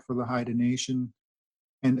respect for the Haida Nation,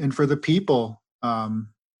 and for the people, to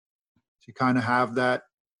kind of have that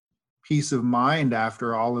peace of mind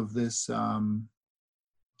after all of this, I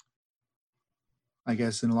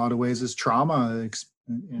guess in a lot of ways is trauma,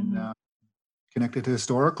 and connected to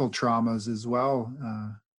historical traumas as well,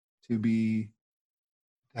 to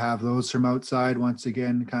have those from outside once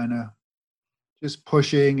again kind of just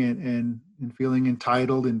pushing and feeling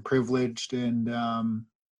entitled and privileged, and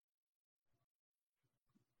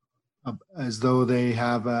as though they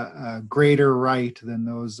have a greater right than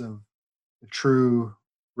those of the true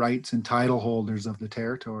rights and title holders of the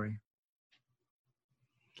territory.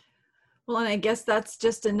 Well, and I guess that's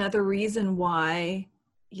just another reason why,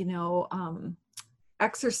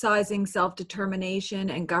 exercising self-determination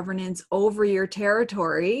and governance over your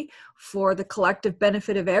territory for the collective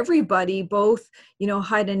benefit of everybody, both,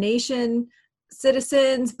 Haida Nation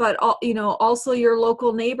citizens, but also your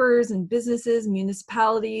local neighbors and businesses,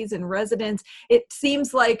 municipalities and residents. It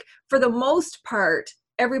seems like for the most part,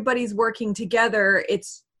 everybody's working together.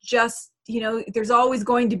 It's just, there's always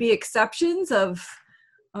going to be exceptions of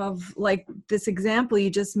like this example you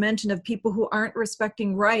just mentioned of people who aren't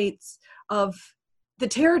respecting rights of the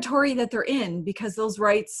territory that they're in, because those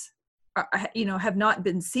rights are, have not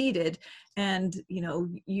been ceded, and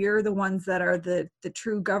you're the ones that are the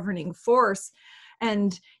true governing force.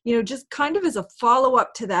 And just kind of as a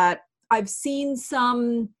follow-up to that, I've seen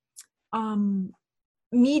some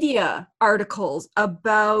media articles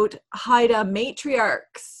about Haida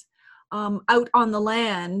matriarchs out on the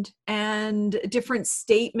land, and different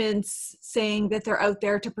statements saying that they're out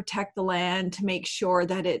there to protect the land, to make sure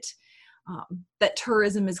that that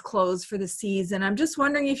tourism is closed for the season. I'm just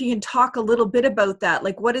wondering if you can talk a little bit about that.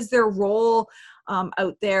 Like, what is their role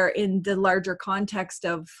out there in the larger context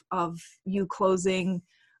of you closing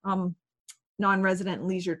non-resident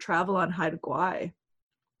leisure travel on Haida Gwaii?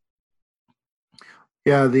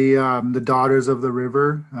 Yeah, the Daughters of the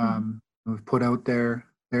River have put out their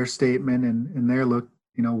statement, and their look,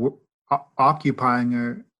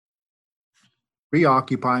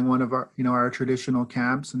 reoccupying one of our, our traditional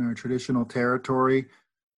camps and our traditional territory,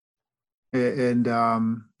 and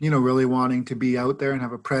really wanting to be out there and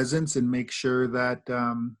have a presence and make sure that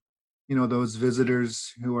those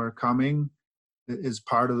visitors who are coming, as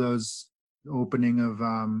part of those opening of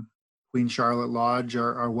Queen Charlotte Lodge,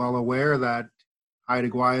 are well aware that Haida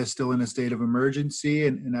Gwaii is still in a state of emergency,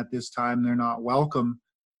 and at this time they're not welcome.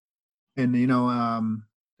 And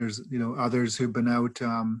there's others who've been out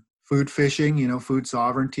food fishing. Food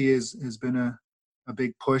sovereignty has been a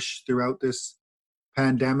big push throughout this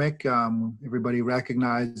pandemic. Everybody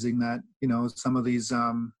recognizing that some of these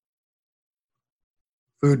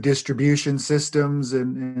food distribution systems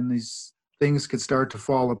and these things could start to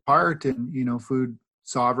fall apart, and food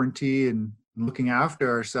sovereignty and looking after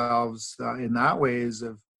ourselves in that way is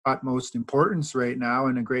of utmost importance right now,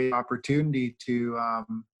 and a great opportunity to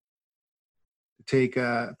take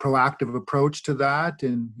a proactive approach to that,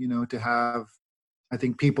 and to have, I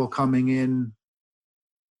think, people coming in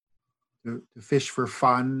to fish for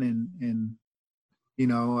fun, and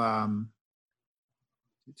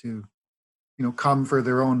to come for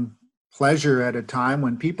their own pleasure at a time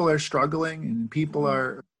when people are struggling and people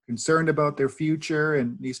are concerned about their future,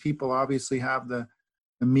 and these people obviously have the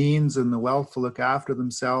means and the wealth to look after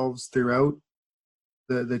themselves throughout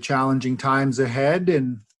the challenging times ahead.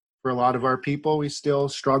 And for a lot of our people, we still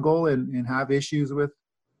struggle and have issues with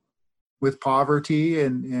poverty,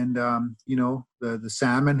 and the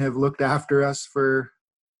salmon have looked after us for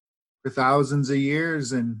thousands of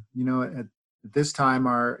years, and at this time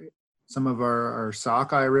some of our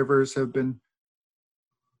sockeye rivers have been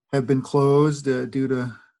closed due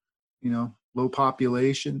to low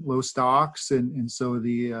population, low stocks, and so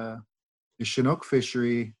the Chinook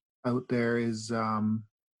fishery out there is one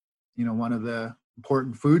of the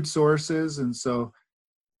important food sources. And so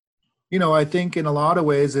I think in a lot of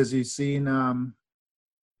ways, as you've seen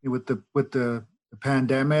with the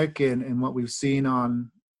pandemic and what we've seen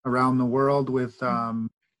around the world with the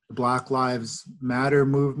Black Lives Matter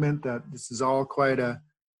movement, that this is all quite a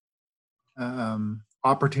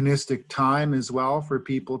opportunistic time as well for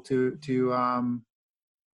people to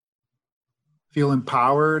feel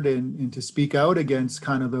empowered and to speak out against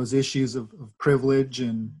kind of those issues of privilege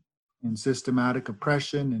and systematic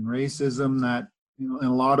oppression and racism that in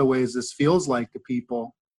a lot of ways this feels like to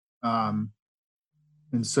people. And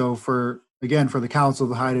so for the Council of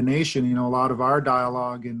the Haida Nation, a lot of our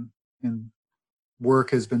dialogue and work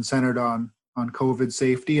has been centered on COVID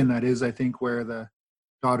safety, and that is, I think, where the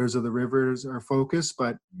Daughters of the Rivers are focused.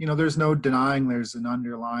 But there's no denying there's an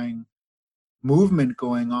underlying movement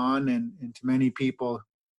going on, and to many people,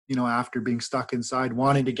 after being stuck inside,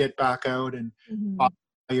 wanting to get back out and occupy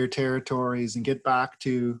your territories and get back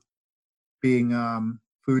to being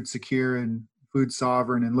food secure and food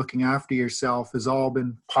sovereign and looking after yourself has all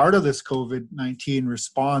been part of this COVID-19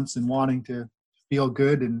 response, and wanting to feel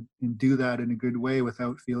good and do that in a good way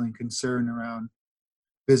without feeling concern around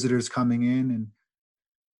visitors coming in and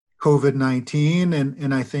COVID-19.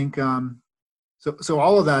 And I think so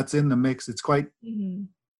all of that's in the mix. It's quite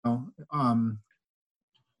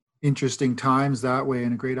interesting times that way,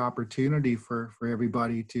 and a great opportunity for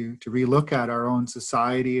everybody to relook at our own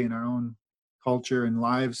society and our own culture and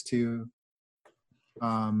lives to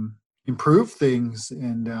improve things.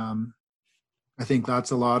 And I think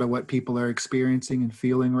that's a lot of what people are experiencing and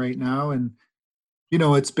feeling right now. And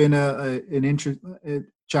it's been a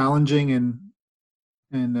challenging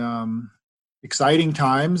and exciting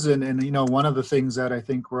times. And one of the things that I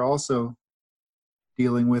think we're also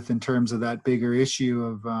dealing with in terms of that bigger issue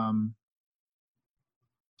of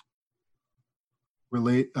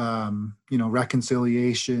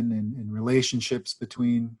reconciliation and relationships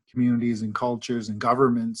between communities and cultures and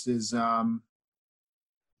governments is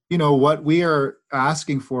what we are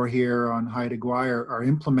asking for here on Haida Gwaii, are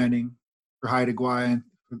implementing for Haida Gwaii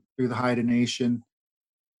through the Haida Nation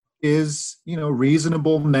is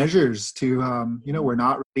reasonable measures to we're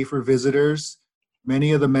not ready for visitors.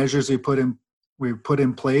 Many of the measures we've put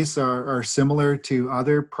in place are similar to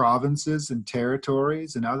other provinces and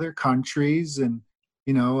territories and other countries. And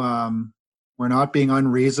we're not being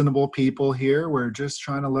unreasonable people here. We're just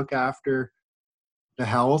trying to look after the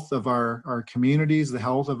health of our communities, the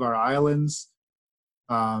health of our islands,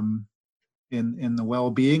 in the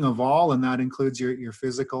well-being of all, and that includes your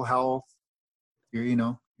physical health,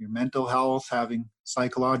 your mental health, having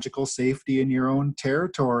psychological safety in your own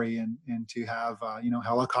territory, and to have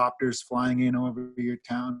helicopters flying in over your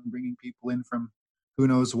town, bringing people in from who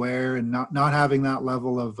knows where, and not having that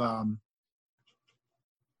level of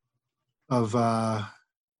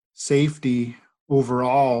safety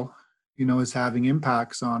overall, is having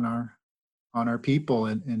impacts on our people.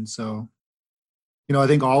 And so, I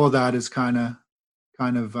think all of that is kind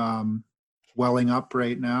of welling up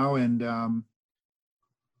right now. And,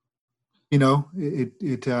 it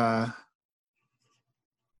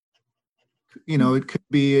could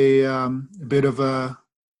be a bit of a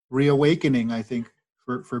reawakening, I think,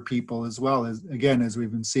 for people as well, as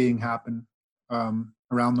we've been seeing happen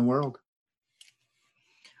around the world.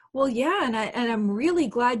 Well, yeah, and I'm really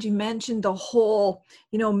glad you mentioned the whole,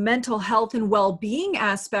 mental health and well-being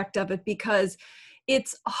aspect of it, because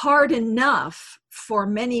it's hard enough for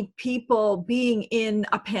many people being in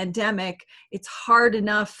a pandemic. It's hard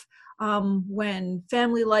enough when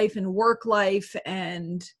family life and work life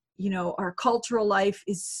and, our cultural life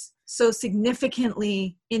is so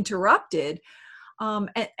significantly interrupted.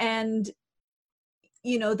 And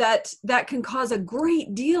that can cause a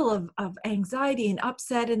great deal of anxiety and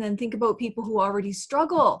upset. And then think about people who already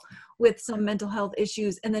struggle with some mental health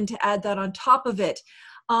issues, and then to add that on top of it.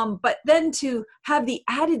 But then to have the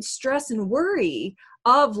added stress and worry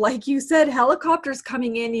of, like you said, helicopters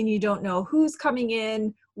coming in, and you don't know who's coming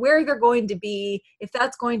in, where they're going to be, if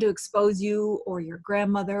that's going to expose you or your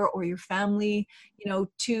grandmother or your family,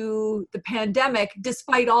 to the pandemic,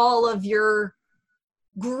 despite all of your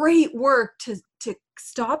great work to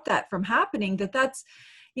stop that from happening. That's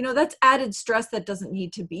added stress that doesn't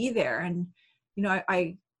need to be there. And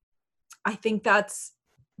I think that's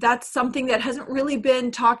something that hasn't really been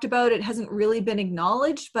talked about. It hasn't really been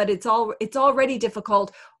acknowledged, but it's already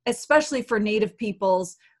difficult, especially for Native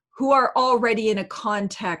peoples who are already in a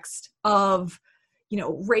context of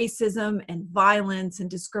racism and violence and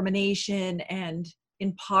discrimination and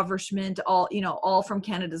impoverishment, all from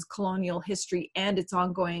Canada's colonial history and its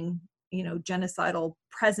ongoing genocidal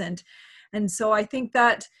present. And so I think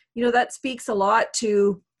that that speaks a lot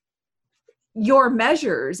to your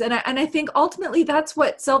measures. And I think ultimately that's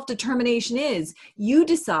what self-determination is. You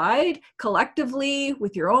decide collectively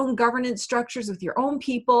with your own governance structures, with your own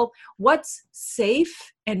people, what's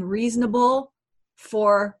safe and reasonable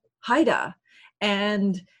for Haida.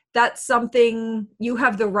 And that's something you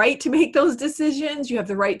have the right to make those decisions. You have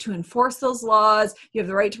the right to enforce those laws. You have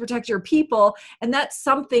the right to protect your people. And that's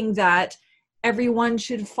something that everyone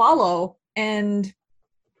should follow. And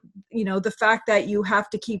the fact that you have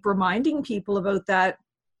to keep reminding people about that,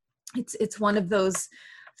 it's one of those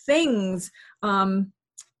things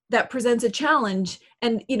that presents a challenge.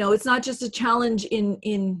 And it's not just a challenge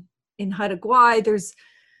in Haida Gwaii.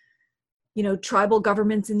 tribal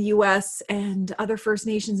governments in the US and other First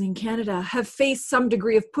Nations in Canada have faced some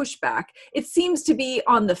degree of pushback. It seems to be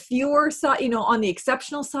on the fewer side, on the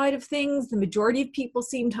exceptional side of things. The majority of people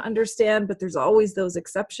seem to understand, but there's always those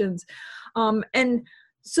exceptions. And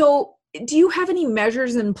so do you have any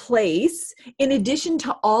measures in place in addition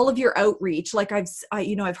to all of your outreach? Like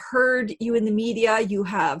I've heard you in the media, you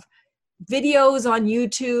have videos on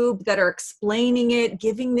YouTube that are explaining it,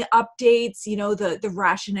 giving the updates, the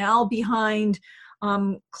rationale behind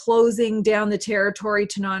closing down the territory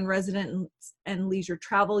to non-resident and leisure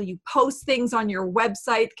travel. You post things on your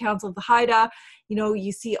website, Council of the Haida,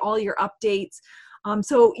 you see all your updates.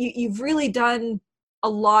 So you've really done a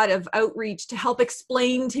lot of outreach to help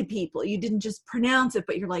explain to people. You didn't just pronounce it,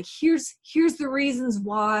 but you're like, here's the reasons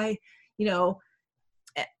why,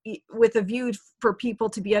 with a view for people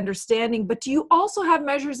to be understanding. But do you also have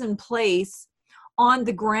measures in place on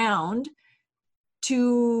the ground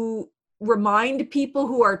to remind people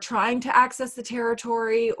who are trying to access the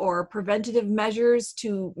territory, or preventative measures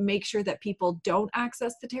to make sure that people don't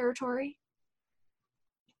access the territory?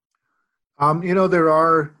 There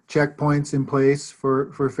are checkpoints in place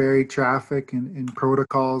for ferry traffic and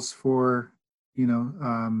protocols for,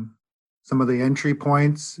 some of the entry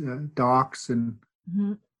points, docks and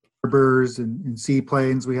harbors and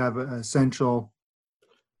seaplanes. We have an essential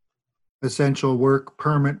work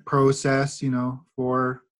permit process,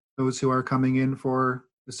 for those who are coming in for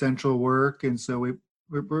essential work. And so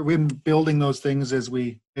we're been building those things as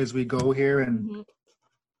we go here and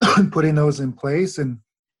putting those in place. And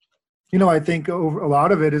I think a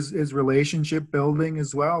lot of it is relationship building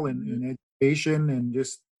as well, and education, and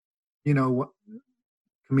just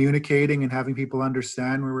communicating and having people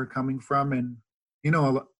understand where we're coming from. And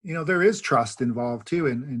there is trust involved too,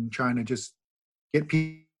 in trying to just get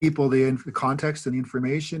people the context and the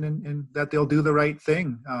information, and that they'll do the right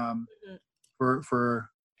thing for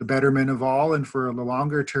the betterment of all, and for the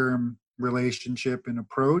longer term relationship and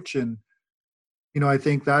approach. And I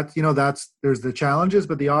think that there's the challenges,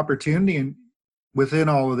 but the opportunity and within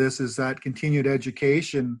all of this is that continued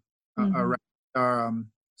education around our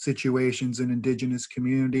situations in Indigenous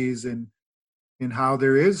communities, and how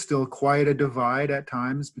there is still quite a divide at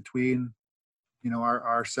times between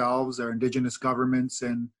ourselves, our Indigenous governments,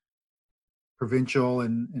 and provincial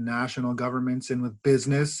and national governments, and with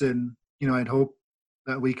business. And I'd hope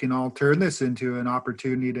that we can all turn this into an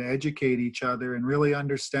opportunity to educate each other and really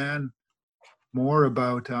understand more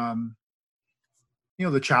about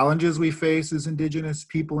the challenges we face as Indigenous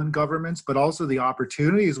people and governments, but also the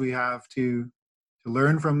opportunities we have to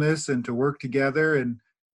learn from this and to work together. And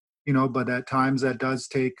but at times that does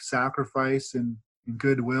take sacrifice and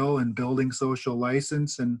goodwill and building social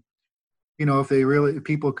license. And if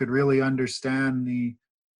people could really understand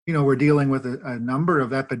we're dealing with a number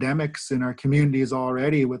of epidemics in our communities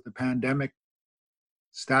already, with the pandemic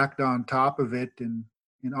stacked on top of it, and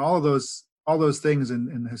all those things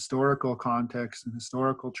in the historical context and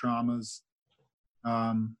historical traumas.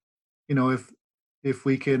 If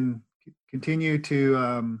we can continue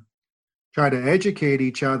to try to educate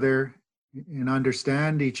each other and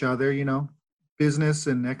understand each other, business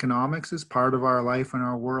and economics is part of our life and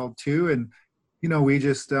our world too. And we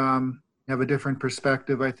just have a different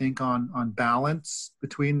perspective, I think, on balance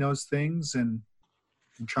between those things, and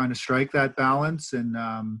trying to strike that balance, and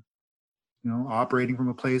operating from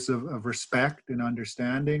a place of respect and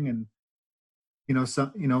understanding. And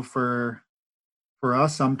for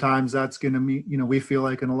us, sometimes that's going to mean, we feel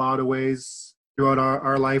like in a lot of ways throughout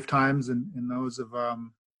our lifetimes, and those of our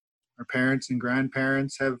parents and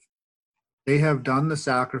grandparents, they have done the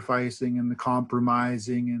sacrificing and the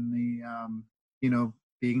compromising and the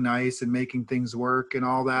being nice and making things work and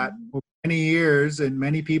all that over many years. And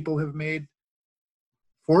many people have made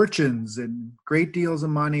fortunes and great deals of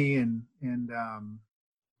money, and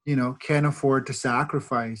can afford to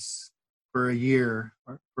sacrifice for a year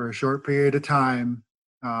or for a short period of time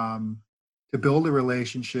to build a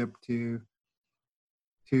relationship, to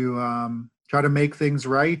try to make things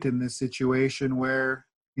right in this situation where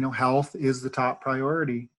health is the top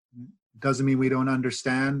priority. It doesn't mean we don't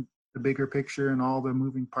understand the bigger picture and all the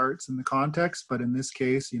moving parts in the context, but in this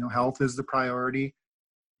case, health is the priority.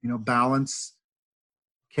 Balance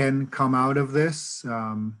can come out of this,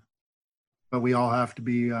 but we all have to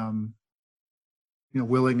be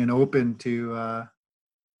willing and open to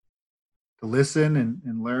listen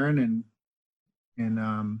and learn,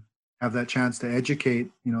 and have that chance to educate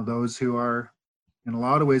those who are in a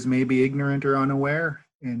lot of ways maybe ignorant or unaware.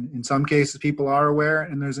 And in some cases people are aware,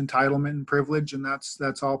 and there's entitlement and privilege, and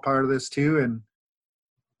that's all part of this too. And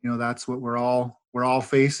that's what we're all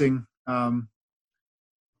facing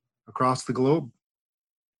across the globe.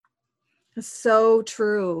 So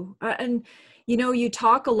true. And, you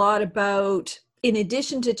talk a lot about, in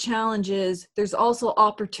addition to challenges, there's also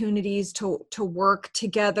opportunities to work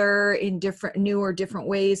together in different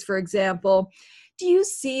ways. For example, do you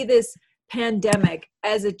see this pandemic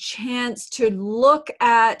as a chance to look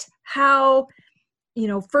at how,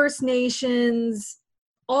 First Nations,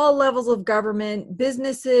 all levels of government,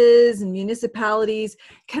 businesses and municipalities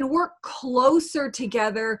can work closer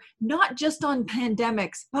together, not just on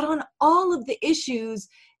pandemics, but on all of the issues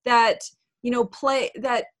that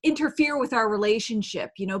that interfere with our relationship,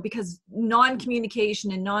 because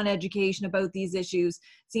non-communication and non-education about these issues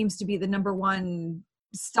seems to be the number one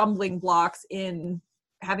stumbling blocks in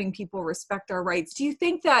having people respect our rights. Do you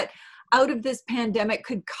think that out of this pandemic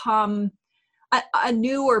could come a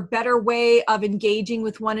new or better way of engaging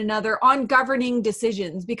with one another on governing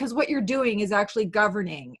decisions? Because what you're doing is actually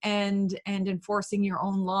governing and enforcing your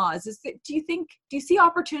own laws. Do you see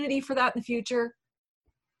opportunity for that in the future?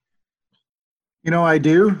 I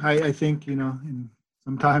do. I think,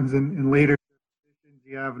 sometimes in later positions,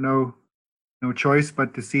 you have no choice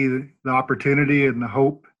but to see the opportunity and the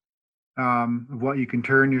hope of what you can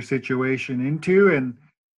turn your situation into. And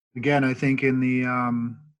again, I think in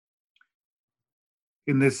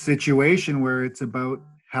this situation where it's about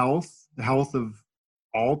the health of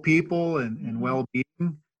all people and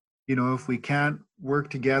well-being, if we can't work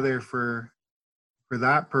together for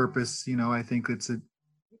that purpose, I think it's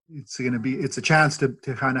a chance to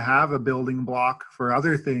kind of have a building block for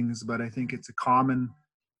other things. But I think it's a common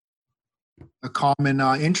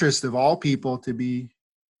interest of all people to be,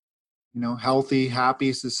 healthy,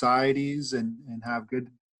 happy societies and have good,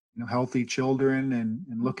 healthy children and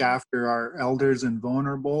look after our elders and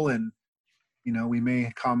vulnerable. And, we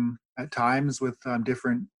may come at times with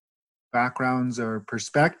different backgrounds or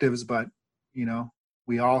perspectives, but,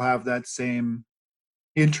 we all have that same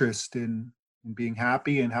interest in being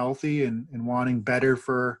happy and healthy and wanting better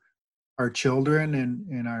for our children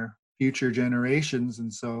and our future generations.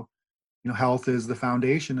 And so, health is the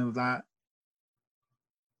foundation of that.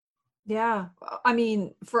 Yeah. I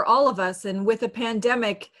mean, for all of us, and with a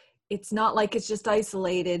pandemic, it's not like it's just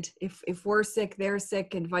isolated. If we're sick, they're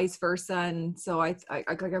sick, and vice versa. And so I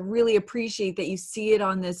really appreciate that you see it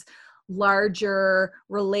on this larger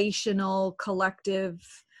relational collective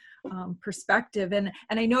perspective. And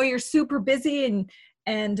I know you're super busy,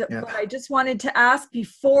 but I just wanted to ask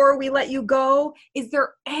before we let you go, is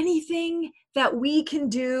there anything that we can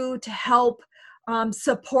do to help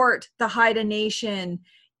support the Haida Nation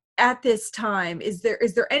at this time? Is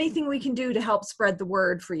there anything we can do to help spread the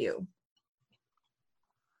word for you?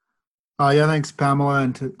 Thanks, Pamela,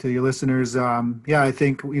 and to your listeners. I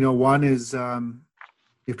think, one is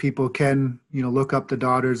if people can, look up the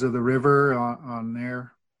Daughters of the River on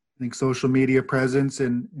their, I think, social media presence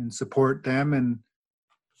and support them and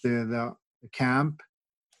the camp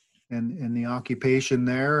and the occupation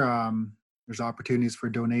there. There's opportunities for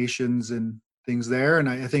donations and things there. And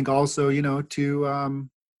I think also, to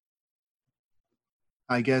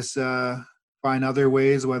find other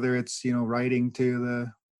ways, whether it's, writing to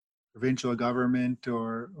the provincial government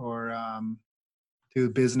or to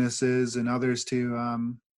businesses and others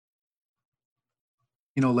to,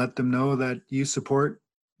 let them know that you support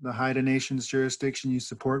the Haida Nation's jurisdiction, you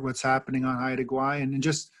support what's happening on Haida Gwaii, and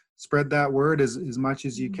just spread that word as much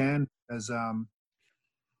as you can. As,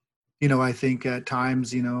 I think at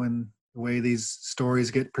times, in the way these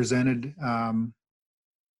stories get presented,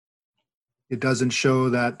 it doesn't show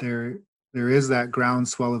that there is that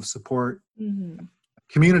groundswell of support,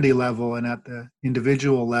 community level and at the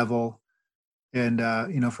individual level. And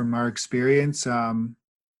from our experience,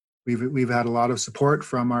 we've had a lot of support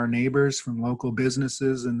from our neighbors, from local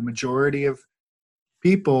businesses, and the majority of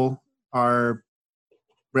people are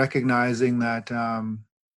recognizing that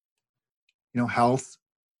health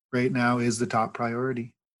right now is the top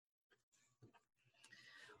priority.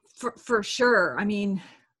 For sure. I mean,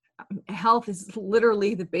 health is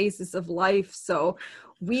literally the basis of life. So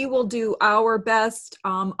we will do our best.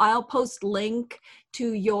 I'll post link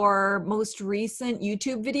to your most recent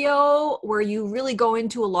YouTube video where you really go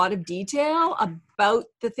into a lot of detail about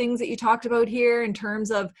the things that you talked about here in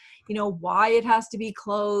terms of, why it has to be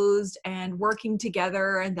closed and working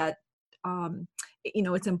together, and that,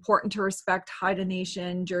 it's important to respect Haida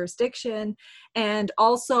Nation jurisdiction. And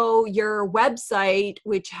also your website,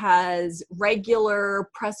 which has regular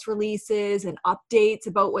press releases and updates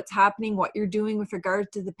about what's happening, what you're doing with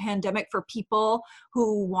regard to the pandemic for people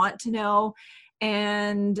who want to know.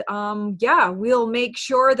 And we'll make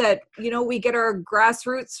sure that, we get our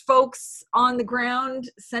grassroots folks on the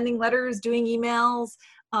ground, sending letters, doing emails,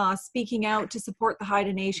 speaking out to support the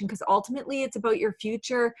Haida Nation, because ultimately it's about your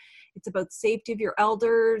future. It's about the safety of your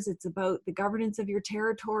elders. It's about the governance of your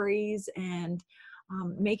territories, and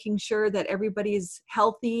making sure that everybody is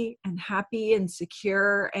healthy and happy and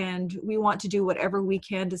secure. And we want to do whatever we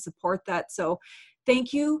can to support that. So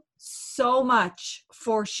thank you so much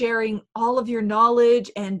for sharing all of your knowledge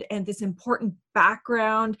and this important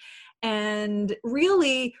background, and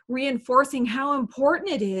really reinforcing how important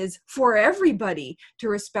it is for everybody to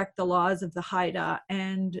respect the laws of the Haida,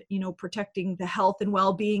 and, you know, protecting the health and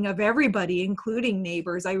well-being of everybody, including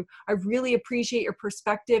neighbors. I really appreciate your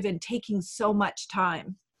perspective and taking so much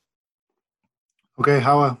time. Okay,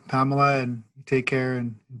 Hawa, Pamela, and take care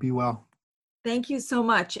and be well. Thank you so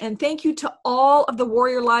much. And thank you to all of the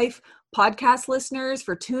Warrior Life podcast listeners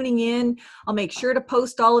for tuning in. I'll make sure to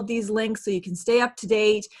post all of these links so you can stay up to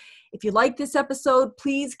date. If you like this episode,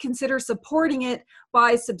 please consider supporting it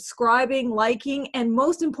by subscribing, liking, and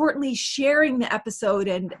most importantly, sharing the episode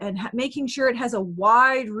and making sure it has a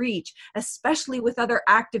wide reach, especially with other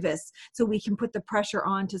activists, so we can put the pressure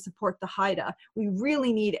on to support the Haida. We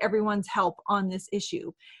really need everyone's help on this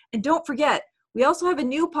issue. And don't forget, we also have a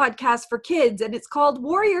new podcast for kids, and it's called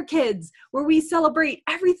Warrior Kids, where we celebrate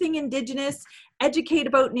everything Indigenous, educate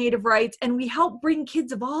about Native rights, and we help bring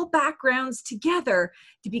kids of all backgrounds together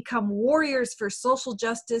to become warriors for social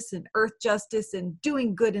justice and earth justice and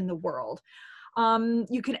doing good in the world.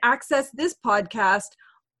 You can access this podcast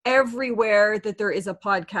everywhere that there is a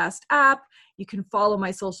podcast app. You can follow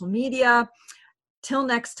my social media. Till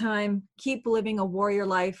next time, keep living a warrior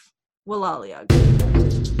life. Walaaliag.